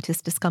the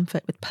slightest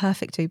discomfort with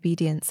perfect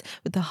obedience,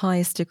 with the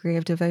highest degree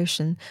of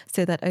devotion,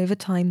 so that over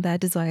time their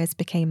desires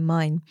became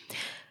mine.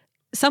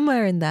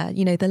 Somewhere in there,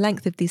 the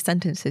length of these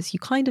sentences, you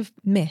kind of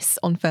miss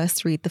on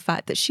first read the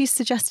fact that she's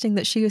suggesting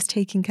that she was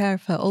taking care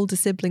of her older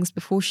siblings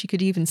before she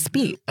could even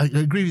speak. I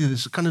agree with you.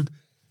 It's kind of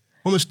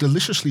almost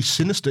deliciously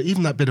sinister.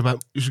 Even that bit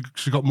about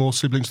she got more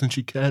siblings than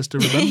she cares to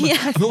remember.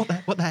 Yes. I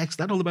mean, what the heck's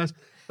that all about?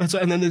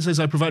 And then it says,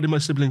 I provided my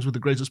siblings with the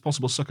greatest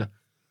possible succour,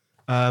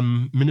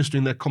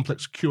 ministering their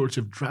complex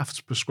curative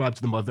drafts prescribed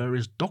to them by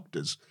various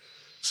doctors,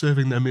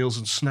 serving their meals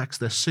and snacks,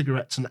 their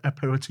cigarettes and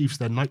aperitifs,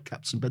 their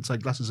nightcaps and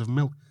bedside glasses of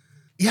milk.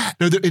 Yeah,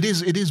 no, it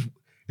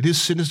is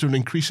sinister and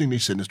increasingly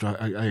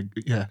sinister.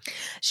 Yeah.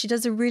 She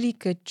does a really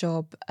good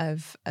job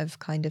of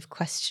kind of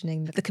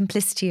questioning the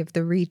complicity of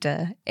the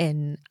reader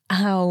in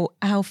how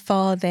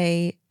far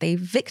they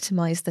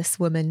victimize this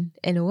woman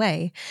in a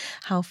way,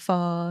 how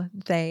far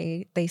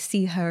they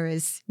see her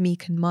as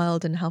meek and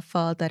mild, and how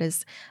far that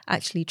is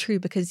actually true.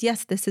 Because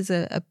yes, this is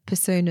a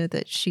persona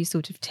that she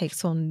sort of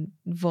takes on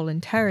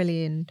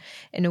voluntarily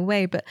in a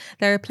way, but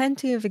there are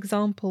plenty of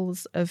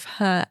examples of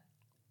her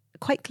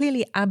quite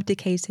clearly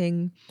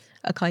abdicating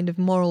a kind of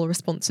moral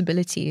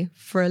responsibility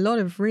for a lot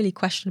of really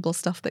questionable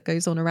stuff that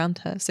goes on around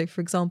her. So,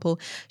 for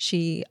example,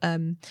 she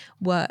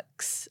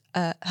works,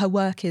 her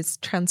work is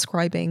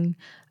transcribing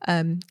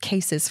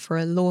cases for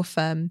a law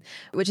firm,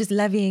 which is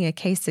levying a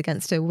case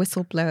against a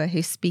whistleblower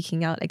who's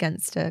speaking out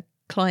against a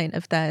client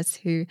of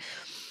theirs who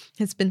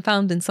has been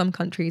found in some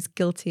countries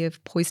guilty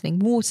of poisoning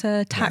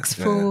water, tax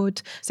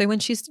fraud. So when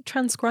she's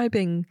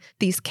transcribing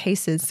these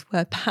cases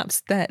where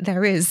perhaps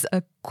there is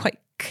a quite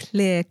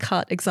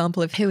clear-cut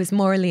example of who is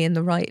morally in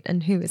the right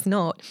and who is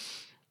not,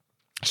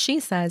 she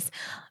says,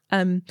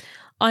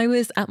 I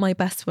was at my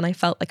best when I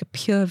felt like a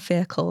pure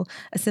vehicle,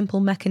 a simple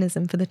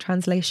mechanism for the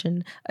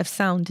translation of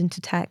sound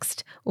into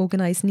text,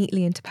 organised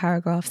neatly into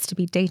paragraphs to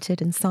be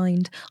dated and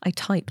signed. I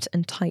typed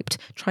and typed,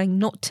 trying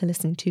not to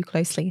listen too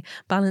closely,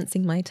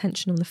 balancing my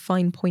attention on the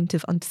fine point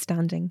of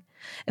understanding.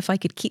 If I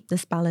could keep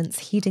this balance,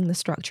 heeding the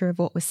structure of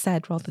what was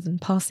said rather than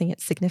passing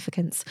its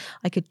significance,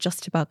 I could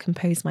just about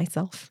compose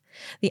myself.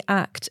 The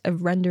act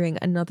of rendering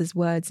another's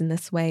words in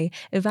this way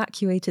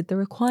evacuated the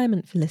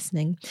requirement for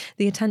listening.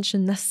 The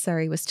attention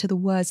necessary was to the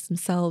words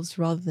themselves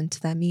rather than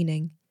to their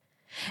meaning.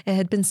 It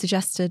had been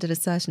suggested at a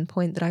certain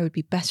point that I would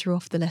be better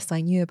off the less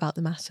I knew about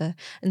the matter,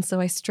 and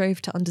so I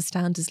strove to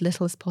understand as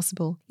little as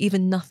possible,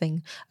 even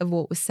nothing, of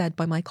what was said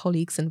by my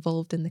colleagues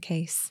involved in the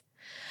case.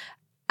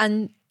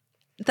 And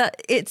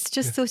that it's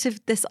just sort of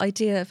this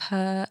idea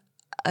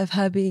of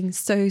her being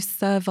so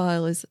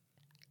servile is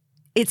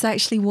it's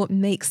actually what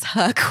makes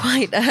her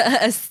quite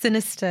a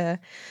sinister.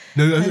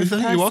 No, I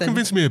think you are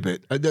convincing me a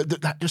bit.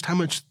 That just how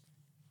much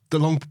the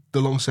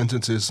long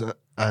sentences,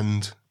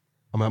 and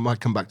I mean, I might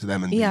come back to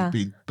them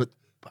and but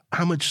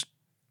how much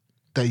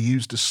they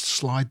use to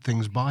slide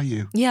things by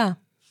you. Yeah.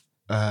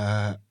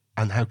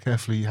 And how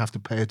carefully you have to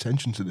pay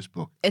attention to this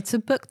book. It's a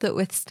book that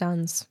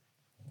withstands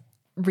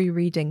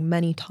rereading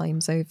many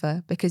times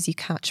over because you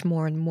catch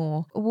more and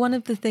more. One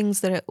of the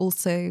things that it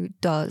also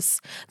does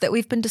that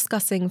we've been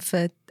discussing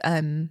for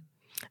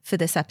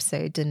this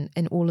episode and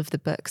in all of the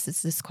books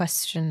is this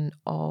question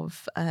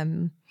of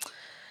kind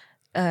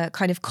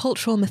of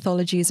cultural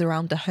mythologies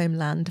around a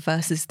homeland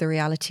versus the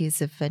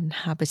realities of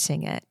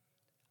inhabiting it.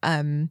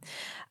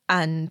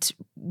 And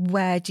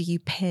where do you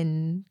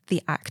pin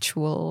the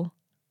actual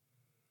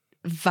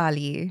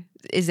value?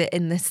 Is it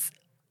in this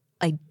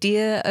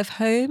idea of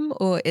home,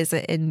 or is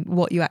it in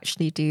what you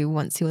actually do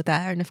once you're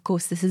there? And of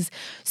course, this is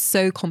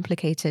so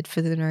complicated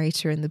for the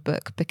narrator in the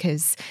book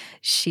because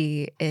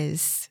she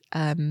is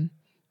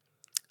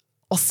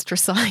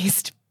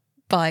ostracized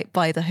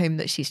by the home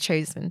that she's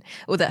chosen,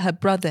 or that her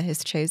brother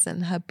has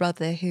chosen. Her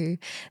brother, who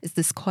is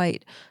this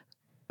quite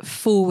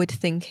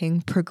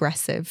forward-thinking,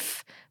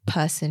 progressive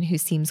person who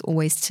seems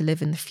always to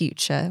live in the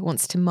future,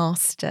 wants to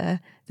master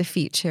the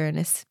future, and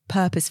is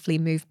purposefully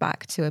moved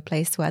back to a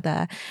place where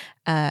their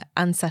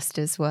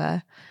ancestors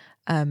were.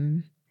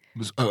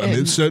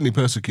 It's certainly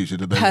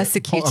persecuted.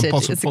 Persecuted,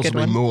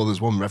 possibly more.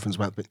 There's one reference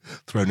about being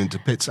thrown into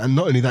pits, and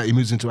not only that, he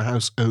moves into a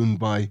house owned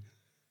by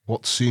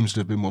what seems to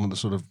have been one of the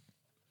sort of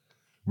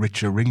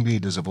richer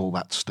ringleaders of all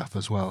that stuff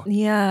as well.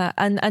 Yeah,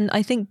 and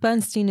I think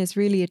Bernstein is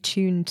really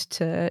attuned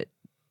to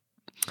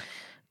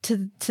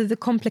the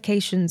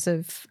complications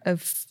of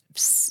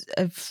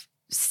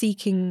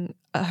seeking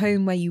a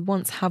home where you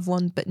once have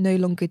one but no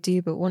longer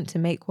do, but want to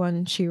make one.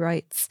 And she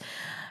writes,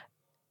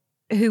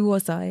 "Who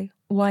was I?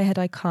 Why had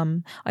I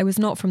come? I was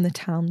not from the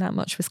town, that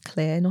much was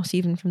clear, not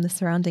even from the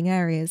surrounding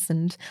areas,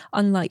 and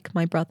unlike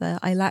my brother,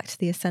 I lacked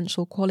the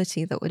essential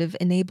quality that would have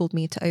enabled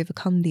me to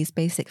overcome these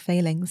basic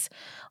failings.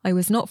 I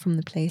was not from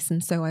the place,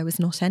 and so I was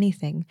not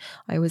anything.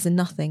 I was a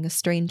nothing, a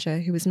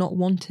stranger who was not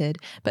wanted,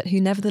 but who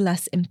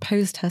nevertheless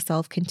imposed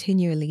herself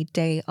continually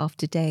day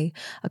after day,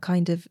 a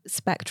kind of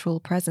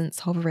spectral presence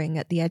hovering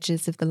at the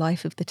edges of the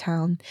life of the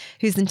town,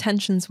 whose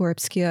intentions were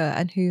obscure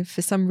and who,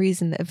 for some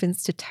reason,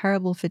 evinced a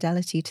terrible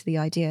fidelity to the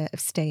idea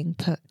of staying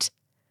put."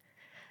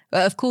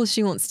 But of course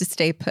she wants to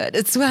stay put.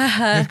 It's where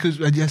her...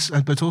 Yes,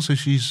 but also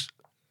she's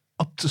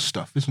up to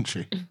stuff, isn't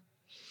she?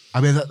 I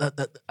mean,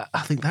 that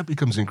I think that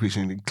becomes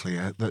increasingly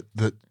clear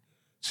that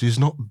she's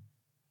not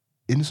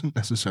innocent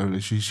necessarily.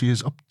 She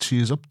is up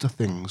to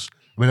things.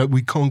 I mean,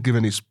 we can't give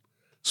any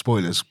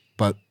spoilers,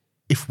 but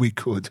if we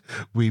could,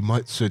 we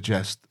might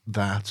suggest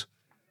that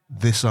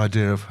this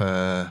idea of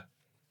her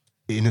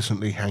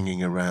innocently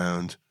hanging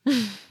around,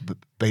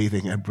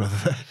 bathing her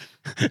brother,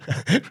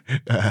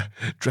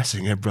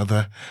 dressing her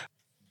brother,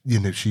 you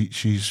know,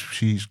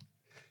 she's,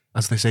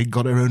 as they say,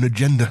 got her own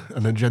agenda,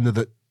 an agenda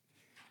that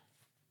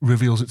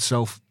reveals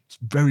itself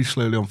very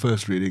slowly on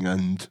first reading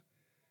and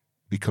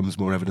becomes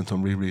more evident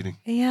on rereading.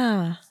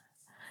 Yeah.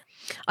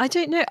 I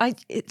don't know.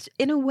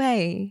 In a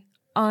way,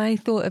 I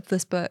thought of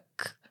this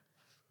book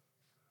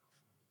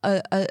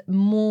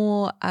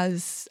more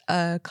as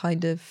a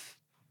kind of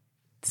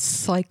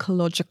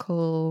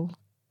psychological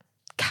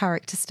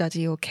character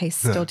study or case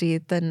study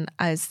than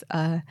as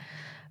a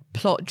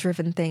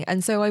plot-driven thing.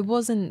 And so I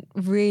wasn't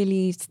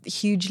really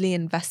hugely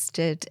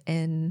invested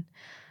in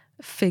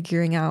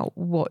figuring out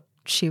what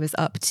she was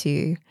up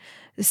to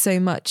so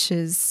much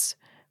as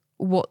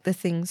what the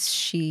things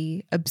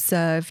she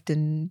observed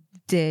and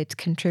did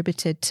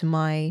contributed to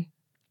my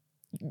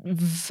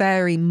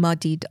very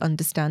muddied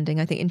understanding,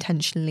 I think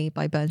intentionally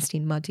by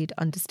Bernstein, muddied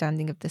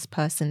understanding of this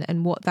person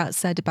and what that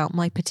said about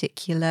my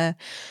particular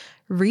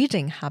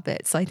reading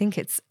habits. I think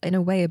it's in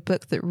a way a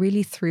book that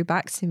really threw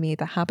back to me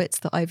the habits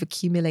that I've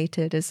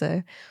accumulated as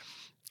a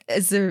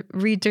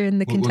reader in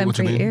the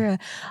contemporary era.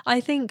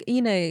 I think,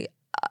 you know,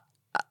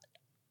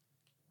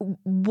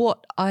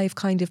 what I've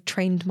kind of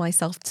trained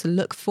myself to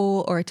look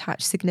for or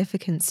attach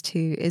significance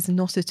to is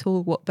not at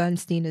all what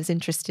Bernstein is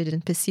interested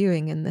in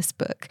pursuing in this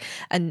book.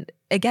 And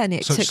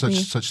again,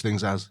 such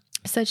things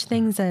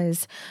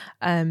as,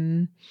 I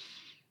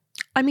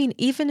mean,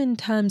 even in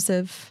terms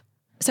of,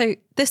 so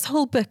this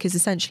whole book is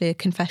essentially a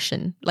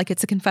confession, like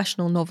it's a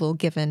confessional novel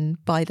given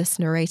by this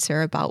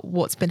narrator about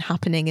what's been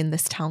happening in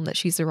this town that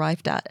she's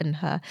arrived at and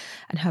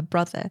her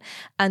brother.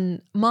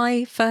 And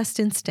my first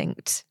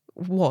instinct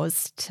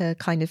was to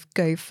kind of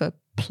go for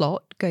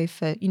plot,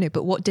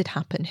 but what did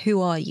happen? Who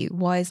are you?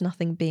 Why is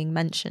nothing being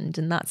mentioned?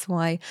 And that's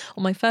why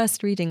on my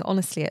first reading,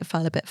 honestly, it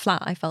fell a bit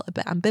flat. I felt a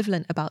bit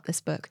ambivalent about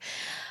this book,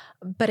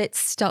 but it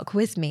stuck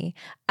with me.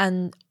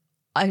 And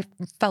I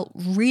felt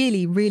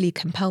really, really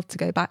compelled to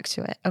go back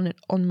to it. And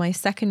on my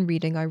second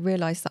reading, I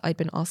realized that I'd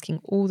been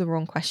asking all the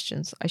wrong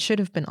questions. I should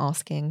have been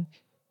asking,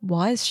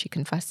 why is she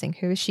confessing?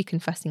 Who is she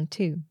confessing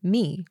to?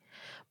 Me.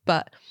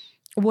 But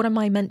what am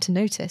I meant to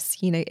notice,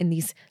 in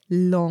these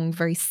long,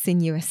 very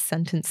sinuous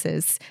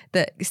sentences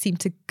that seem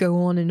to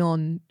go on and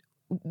on?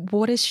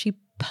 What is she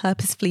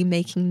purposefully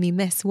making me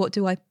miss? What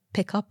do I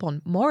pick up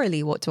on.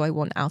 Morally, what do I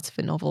want out of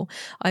a novel?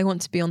 I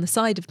want to be on the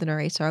side of the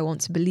narrator. I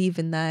want to believe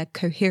in their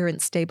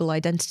coherent, stable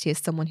identity as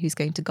someone who's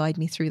going to guide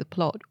me through the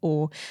plot,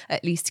 or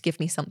at least give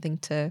me something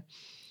to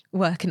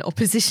work in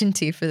opposition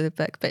to for the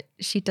book. But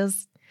she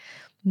does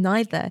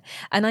neither.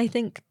 And I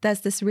think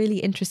there's this really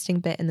interesting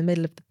bit in the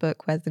middle of the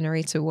book where the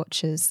narrator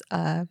watches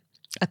a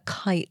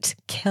kite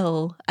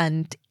kill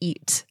and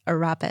eat a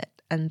rabbit.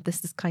 And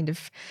this is kind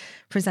of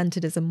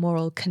presented as a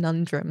moral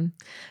conundrum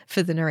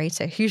for the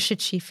narrator. Who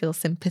should she feel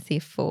sympathy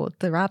for?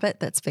 The rabbit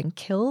that's been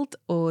killed,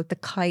 or the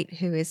kite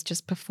who is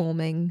just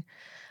performing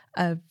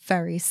a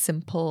very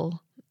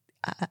simple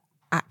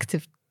act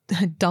of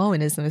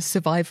Darwinism, of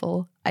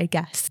survival, I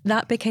guess?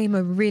 That became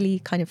a really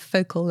kind of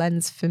focal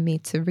lens for me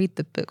to read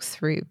the book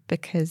through,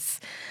 because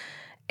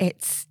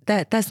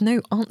there's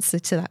no answer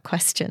to that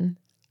question.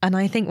 And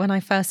I think when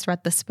I first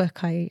read this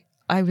book, I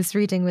was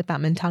reading with that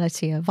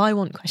mentality of, I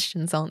want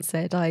questions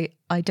answered.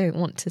 I don't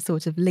want to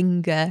sort of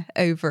linger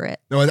over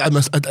it. No, I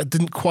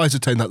didn't quite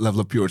attain that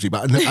level of purity,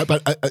 but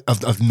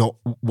of not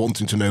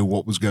wanting to know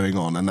what was going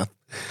on,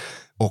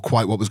 or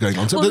quite what was going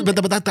on. So,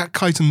 but that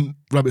kite and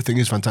rabbit thing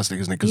is fantastic,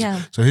 isn't it?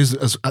 Yeah. So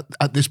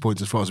at this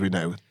point, as far as we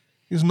know,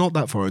 he's not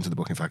that far into the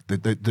book. In fact,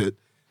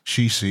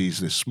 she sees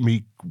this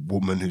meek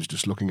woman who's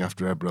just looking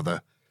after her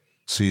brother,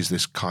 sees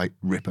this kite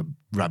rip a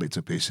rabbit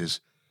to pieces,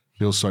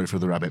 feels sorry for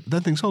the rabbit, but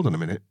then thinks, hold on a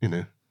minute,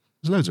 there's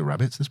loads of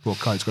rabbits, this poor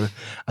kite's got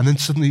and then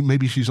suddenly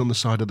maybe she's on the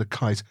side of the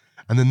kite,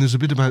 and then there's a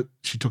bit about,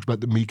 she talks about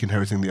the meek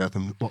inheriting the earth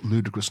and what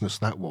ludicrousness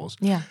that was.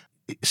 Yeah.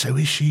 So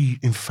is she,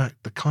 in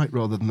fact, the kite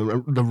rather than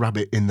the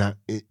rabbit in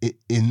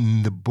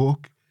the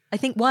book? I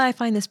think why I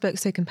find this book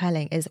so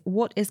compelling is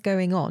what is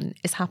going on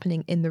is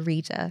happening in the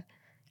reader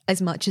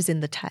as much as in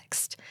the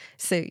text.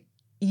 So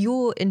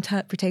your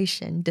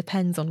interpretation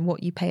depends on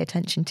what you pay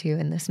attention to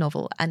in this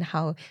novel and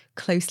how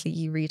closely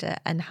you read it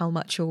and how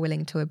much you're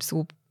willing to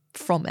absorb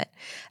from it.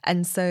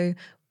 And so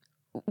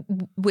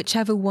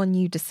whichever one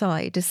you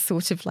decide is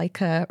sort of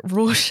like a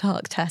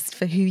Rorschach test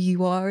for who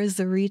you are as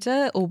a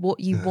reader, or what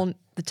you want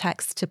the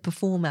text to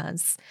perform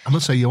as. I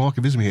must say, your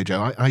archivism here,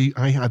 Joe,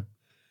 I had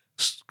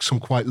some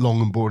quite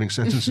long and boring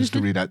sentences to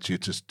read out to you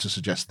to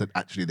suggest that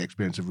actually the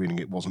experience of reading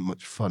it wasn't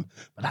much fun.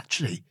 But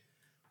actually,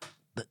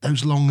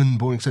 those long and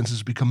boring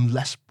sentences become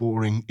less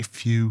boring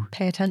if you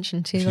pay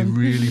attention to them. If you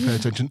really pay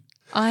attention.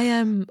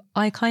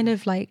 I kind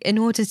of like, in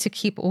order to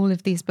keep all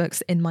of these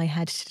books in my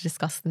head to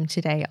discuss them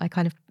today, I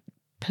kind of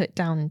put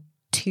down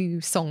 2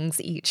 songs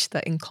each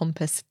that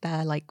encompass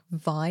their like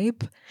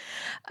vibe.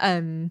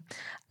 And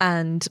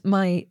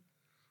my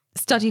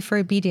Study for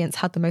Obedience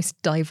had the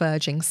most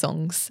diverging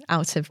songs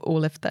out of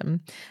all of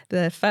them.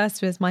 The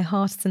first was My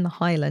Heart is in the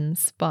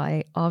Highlands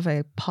by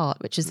Arvo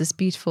Part, which is this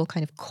beautiful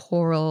kind of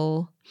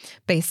choral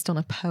based on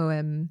a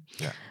poem,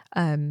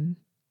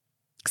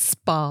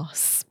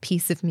 sparse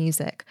piece of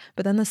music.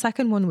 But then the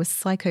second one was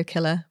Psycho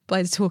Killer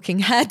by the Talking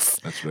Heads.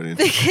 That's very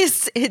interesting.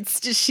 Because it's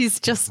just,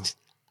 she's just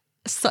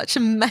such a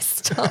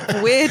messed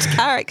up, weird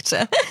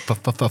character.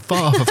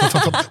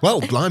 Well,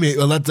 blimey.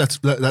 Well, that's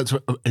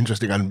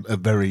interesting and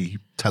very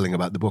telling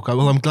about the book.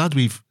 Well, I'm glad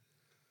we've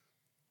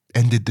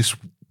ended this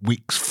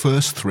week's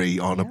first 3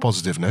 on a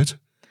positive note.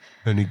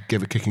 Only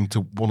gave a kicking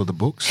to one of the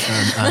books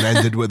and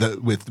ended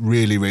with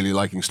really, really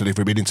liking Study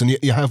for Obedience. And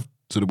you have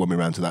sort of won me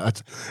around to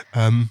that.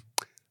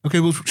 Okay,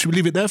 well, should we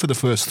leave it there for the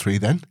first 3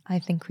 then? I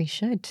think we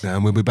should.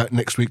 And we'll be back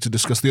next week to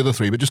discuss the other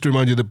 3. But just to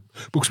remind you, the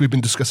books we've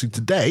been discussing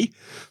today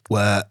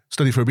were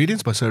Study for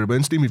Obedience by Sarah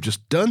Bernstein, we've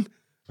just done.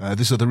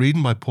 This Other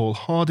Reading by Paul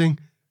Harding.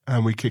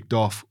 And we kicked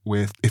off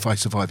with If I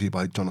Survive You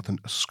by Jonathan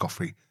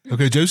Scoffrey.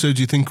 Okay, Joe, so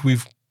do you think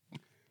we've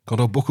got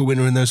our Booker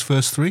winner in those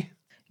first 3?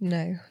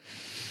 No.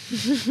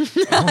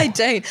 I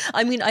don't.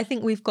 I mean, I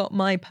think we've got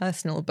my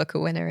personal Booker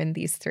winner in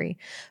these 3.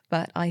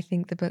 But I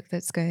think the book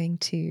that's going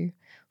to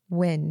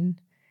win,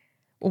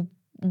 or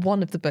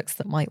one of the books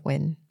that might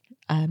win,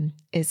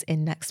 is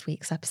in next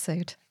week's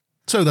episode.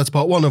 So that's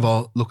part 1 of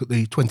our look at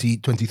the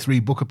 2023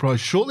 Booker Prize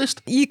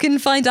shortlist. You can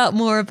find out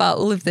more about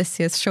all of this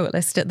year's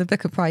shortlist at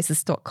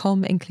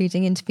thebookerprizes.com,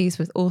 including interviews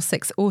with all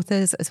 6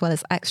 authors, as well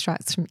as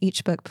extracts from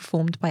each book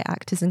performed by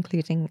actors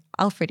including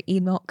Alfred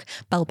Enoch,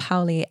 Belle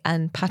Powley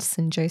and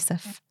Patterson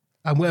Joseph.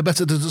 And where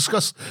better to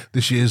discuss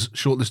this year's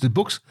shortlisted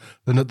books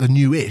than at the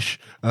new-ish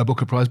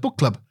Booker Prize Book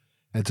Club.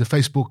 Head to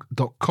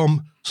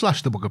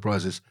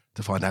facebook.com/thebookerprizes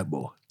to find out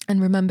more.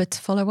 And remember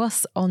to follow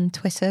us on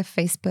Twitter,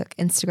 Facebook,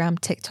 Instagram,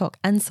 TikTok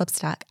and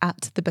Substack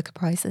at The Booker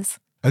Prizes.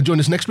 And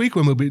join us next week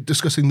when we'll be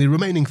discussing the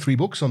remaining 3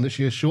 books on this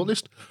year's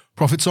shortlist.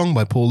 Prophet Song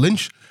by Paul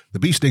Lynch, The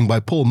Bee Sting by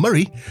Paul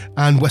Murray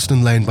and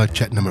Western Lane by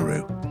Chetna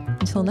Maru.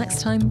 Until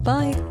next time,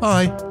 bye.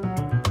 Bye.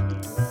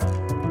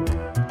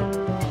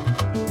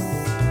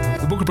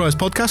 The Booker Prize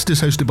podcast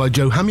is hosted by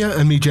Joe Hamya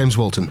and me, James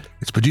Walton.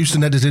 It's produced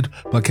and edited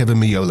by Kevin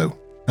Miolo.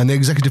 And the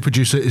executive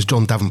producer is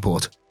John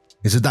Davenport.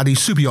 It's a Daddy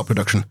Super Yacht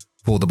production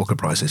for the Booker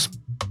Prizes.